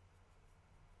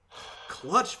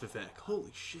 Clutch, Vivek.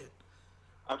 Holy shit.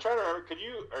 I'm trying to remember.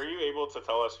 Are you able to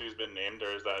tell us who's been named,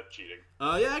 or is that cheating?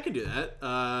 Yeah, I can do that.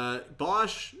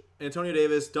 Bosch, Antonio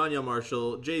Davis, Donyell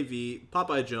Marshall, JV,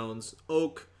 Popeye Jones,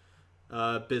 Oak,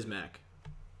 Bismack.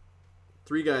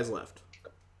 3 guys left.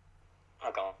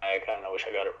 I kind of wish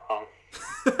I got it wrong.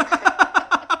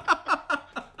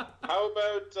 How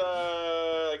about,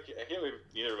 I can't believe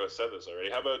neither of us said this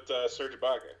already. How about Serge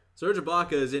Ibaka? Serge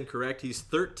Ibaka is incorrect. He's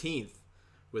 13th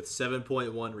with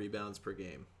 7.1 rebounds per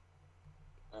game.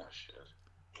 Oh, shit.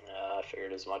 I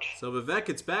figured as much. So, Vivek,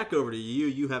 it's back over to you.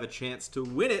 You have a chance to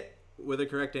win it with a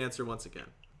correct answer once again.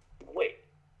 Wait.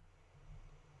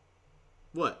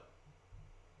 What?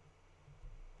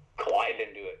 Kawhi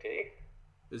didn't do it, did he?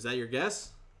 Is that your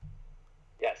guess?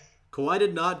 Yes. Kawhi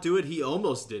did not do it. He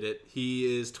almost did it.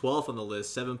 He is 12th on the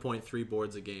list, 7.3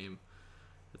 boards a game.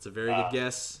 That's a very good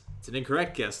guess. It's an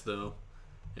incorrect guess, though.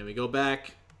 And we go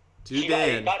back to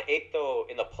Dan. He got 8th, though,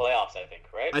 in the playoffs, I think,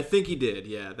 right? I think he did,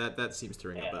 yeah. That seems to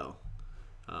ring a bell.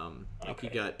 I think he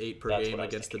got 8 per game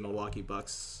against the Milwaukee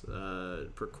Bucks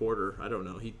per quarter. I don't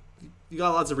know. He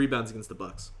got lots of rebounds against the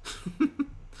Bucks.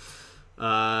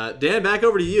 Dan, back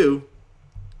over to you.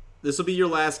 This will be your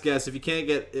last guess. If you can't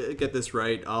get this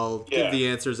right, I'll give the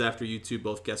answers after you two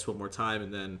both guess one more time,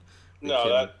 and then we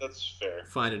can that's fair.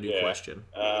 Find a new question.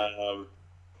 I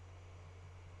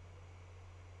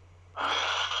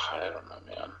don't know,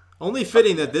 man. Only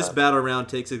fitting that this battle round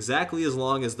takes exactly as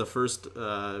long as the first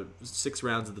 6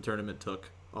 rounds of the tournament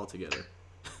took altogether.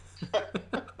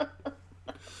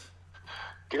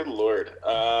 Good Lord.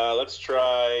 Let's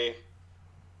try...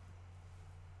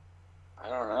 I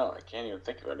don't know. I can't even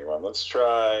think of anyone. Let's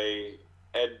try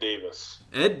Ed Davis.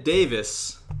 Ed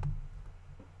Davis.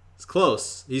 It's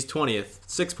close. He's 20th.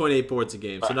 6.8 boards a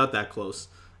game, so not that close.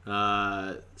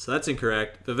 So that's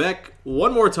incorrect. Vivek,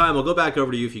 one more time. I'll go back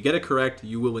over to you. If you get it correct,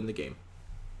 you will win the game.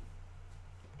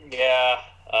 Yeah.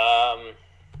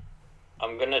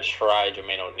 I'm going to try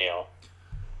Jermaine O'Neal.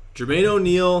 Jermaine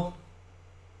O'Neal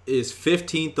is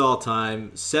 15th all-time,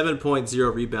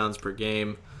 7.0 rebounds per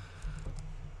game.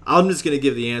 I'm just going to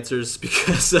give the answers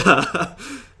because,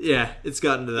 it's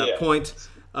gotten to that point.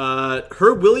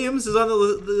 Herb Williams is on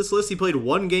this list. He played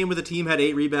 1 game with the team, had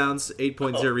 8 rebounds,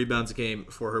 8.0 rebounds a game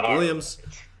for Herb Williams.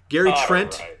 Gary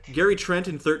Trent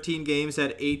in 13 games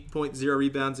had 8.0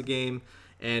 rebounds a game.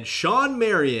 And Sean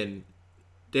Marion,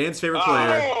 Dan's favorite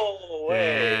player,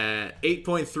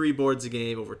 8.3 boards a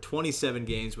game over 27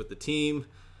 games with the team.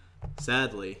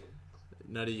 Sadly,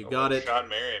 none of you got it. Sean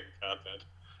Marion content.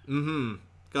 Mm-hmm.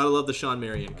 Gotta love the Sean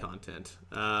Marion content.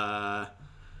 All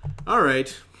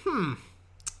right.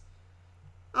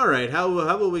 All right. How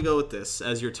about we go with this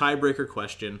as your tiebreaker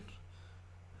question?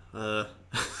 All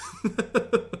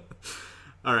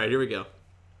right. Here we go.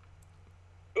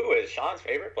 Who is Sean's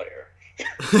favorite player?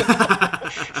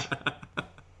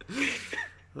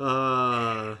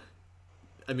 I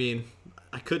mean,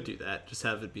 I could do that. Just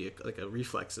have it be a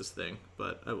reflexes thing,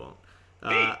 but I won't.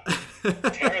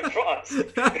 Terrence Ross.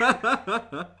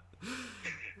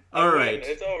 All right.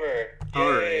 It's over.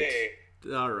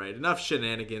 All right. Enough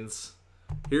shenanigans.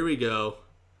 Here we go.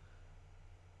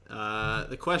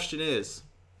 The question is.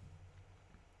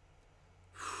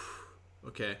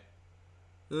 Okay.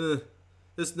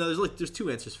 There's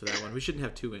 2 answers for that one. We shouldn't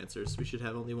have 2 answers. We should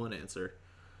have only 1 answer.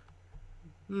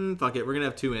 Fuck it. We're gonna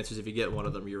have 2 answers. If you get one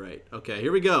of them, you're right. Okay.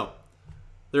 Here we go.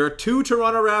 There are 2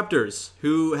 Toronto Raptors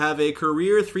who have a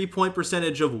career 3-point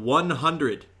percentage of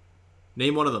 100.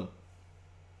 Name one of them.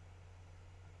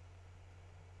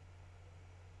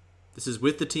 This is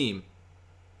with the team.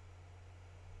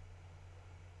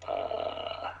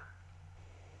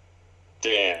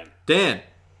 Dan.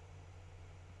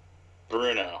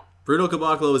 Bruno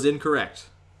Caboclo is incorrect.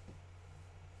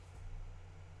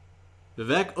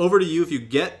 Vivek, over to you. If you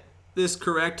get this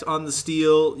correct on the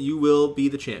steal, you will be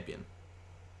the champion.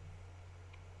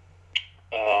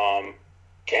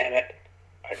 Damn it.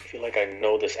 I feel like I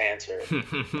know this answer. You're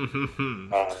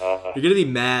going to be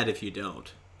mad if you don't.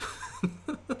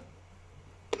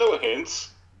 No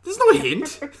hints. There's no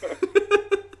hint.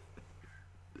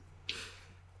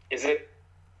 Is it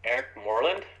Eric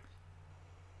Moreland?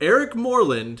 Eric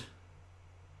Moreland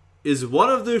is one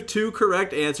of the 2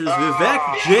 correct answers.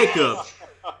 Vivek Jacob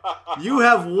You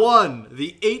have won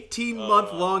the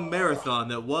 18-month-long marathon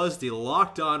that was the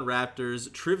Locked On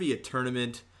Raptors Trivia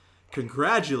Tournament.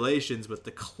 Congratulations with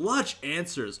the clutch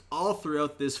answers all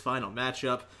throughout this final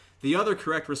matchup. The other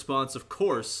correct response, of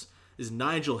course, is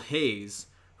Nigel Hayes,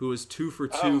 who was 2 for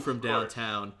 2 from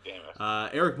downtown. Damn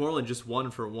it. Eric Moreland just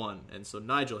 1 for 1. And so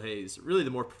Nigel Hayes, really the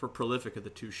more prolific of the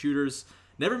two shooters.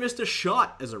 Never missed a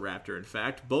shot as a Raptor, in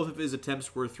fact. Both of his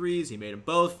attempts were threes. He made them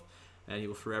both. And he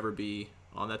will forever be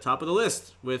on that top of the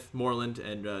list with Moreland.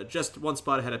 And just one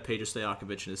spot ahead of Peja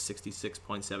Stojakovic and his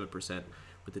 66.7%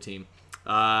 with the team.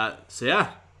 So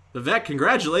yeah, Vivek,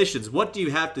 congratulations. What do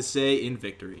you have to say in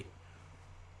victory?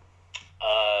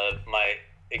 My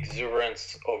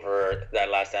exuberance over that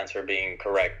last answer being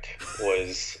correct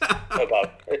was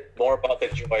more about the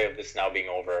joy of this now being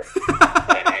over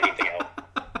than anything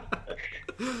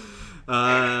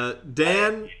else.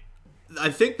 Dan, I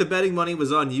think the betting money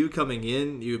was on you coming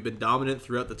in. You've been dominant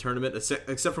throughout the tournament,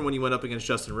 except for when you went up against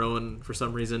Justin Rowan for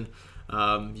some reason.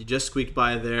 You just squeaked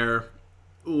by there.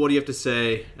 What do you have to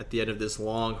say at the end of this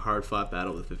long, hard-fought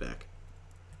battle with Vivek?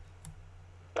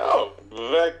 Oh,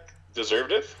 Vivek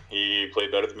deserved it. He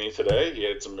played better than me today. He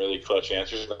had some really clutch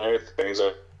answers there, things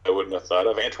I wouldn't have thought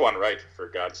of. Antoine Wright, for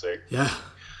God's sake. Yeah.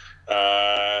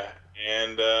 Yeah,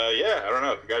 I don't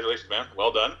know. Congratulations, man.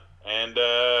 Well done. And,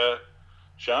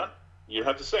 Sean, you don't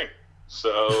have to sing.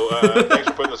 So, thanks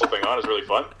for putting this whole thing on. It's really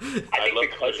fun. I'd love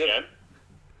to do it again.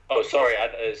 Oh, sorry. I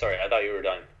thought you were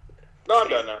done. No, I'm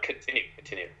done now.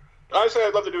 Continue. I said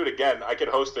I'd love to do it again. I could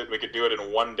host it and we could do it in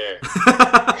one day.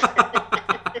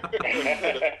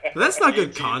 That's not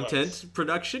good content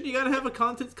production. You gotta have a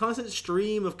constant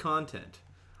stream of content.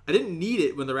 I didn't need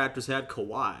it when the Raptors had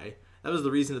Kawhi. That was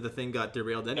the reason that the thing got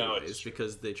derailed anyways,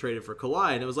 because they traded for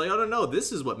Kawhi, and it was like, oh no,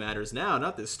 this is what matters now,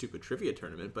 not this stupid trivia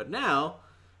tournament. But now,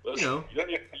 listen, you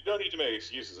don't need to make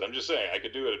excuses. I'm just saying, I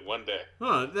could do it in one day.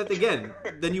 Oh, that again,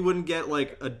 then you wouldn't get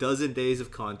like a dozen days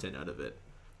of content out of it.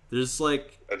 There's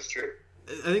like, that's true.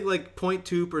 I think like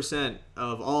 0.2%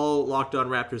 of all Locked On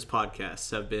Raptors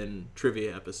podcasts have been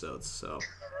trivia episodes. So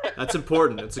that's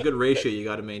important. It's a good ratio you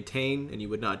got to maintain, and you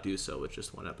would not do so with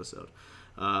just one episode.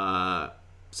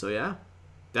 So yeah,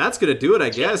 that's going to do it, I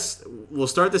guess. We'll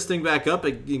start this thing back up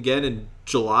again in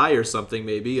July or something,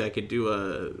 maybe. I could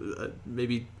do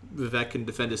maybe Vivek can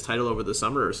defend his title over the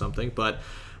summer or something. But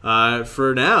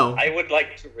for now... I would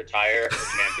like to retire a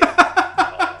champion.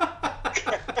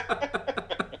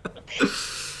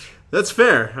 That's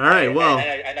fair. All right, well...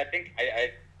 And I think...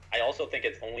 I also think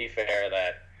it's only fair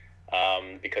that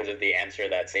because of the answer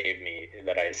that saved me,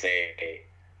 that I say, hey,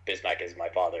 Bismack is my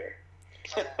father.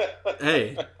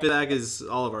 Hey, Bismack is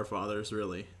all of our fathers,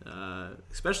 really.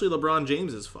 Especially LeBron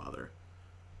James's father.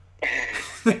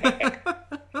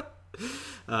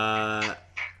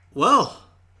 Well,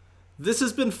 this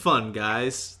has been fun,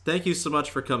 guys. Thank you so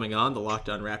much for coming on the Locked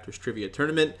On Raptors Trivia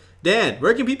Tournament. Dan,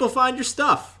 where can people find your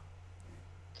stuff?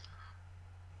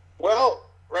 Well,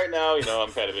 right now,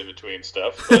 I'm kind of in between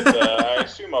stuff, but I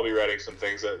assume I'll be writing some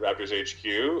things at Raptors HQ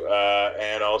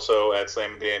and also at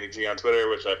Slam Danny G on Twitter,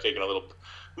 which I've taken a little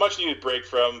much-needed break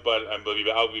from, but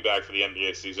I'll be back for the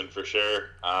NBA season for sure.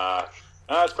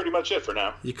 That's pretty much it for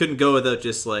now. You couldn't go without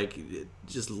just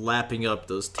lapping up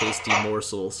those tasty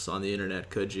morsels on the internet,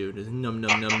 could you? Just num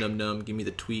num num num num. Give me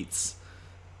the tweets.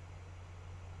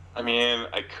 I mean,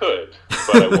 I could,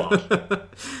 but I won't.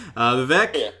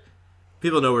 Vivek, yeah.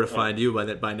 People know where to find you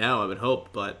by now, I would hope.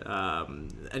 But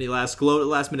any last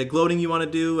minute gloating you want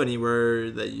to do?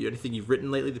 Anything you've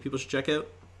written lately that people should check out?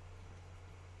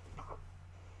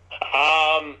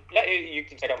 Yeah, you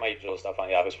can check out my usual stuff on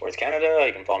Yahoo Sports Canada.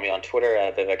 You can follow me on Twitter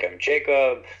at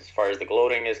VivekMJacob. As far as the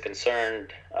gloating is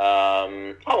concerned,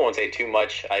 I won't say too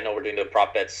much. I know we're doing the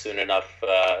prop bets soon enough,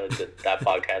 that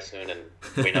podcast soon, and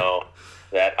we know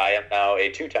that I am now a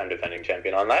 2-time defending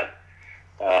champion on that.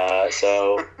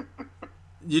 So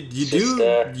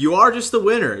you are just the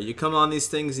winner. You come on these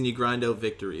things and you grind out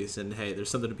victories, and hey, there's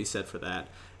something to be said for that.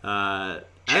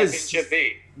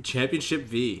 Championship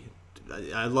V.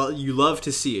 You love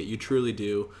to see it. You truly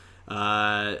do.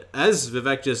 As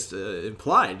Vivek just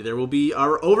implied, there will be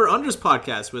our Over-Unders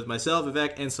podcast with myself,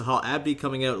 Vivek, and Sahal Abdi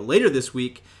coming out later this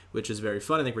week, which is very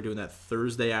fun. I think we're doing that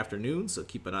Thursday afternoon, so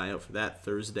keep an eye out for that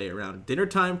Thursday around dinner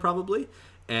time probably.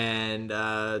 And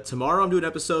tomorrow I'm doing an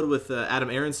episode with Adam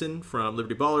Aronson from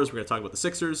Liberty Ballers. We're going to talk about the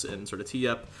Sixers and sort of tee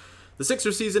up the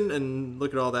Sixers season and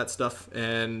look at all that stuff.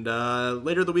 And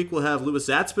later in the week we'll have Louis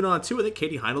Zatzman on too. I think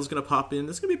Katie Heinel's going to pop in.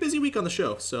 It's going to be a busy week on the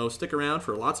show, so stick around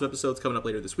for lots of episodes coming up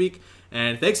later this week.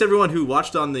 And thanks everyone who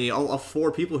watched on all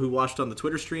 4 people who watched on the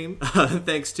Twitter stream.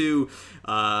 Thanks to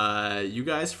you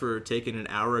guys for taking an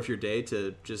hour of your day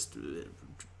to just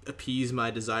appease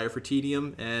my desire for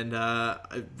tedium, and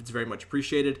it's very much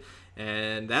appreciated.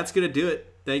 And that's going to do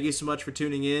it. Thank you so much for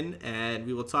tuning in, and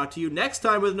we will talk to you next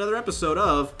time with another episode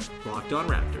of Locked On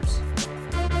Raptors.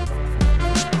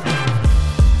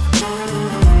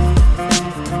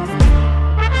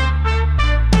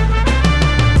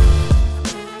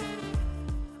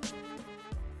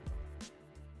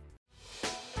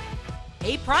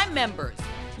 Hey, Prime members,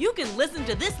 you can listen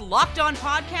to this Locked On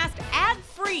podcast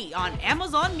ad-free on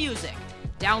Amazon Music.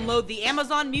 Download the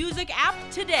Amazon Music app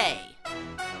today.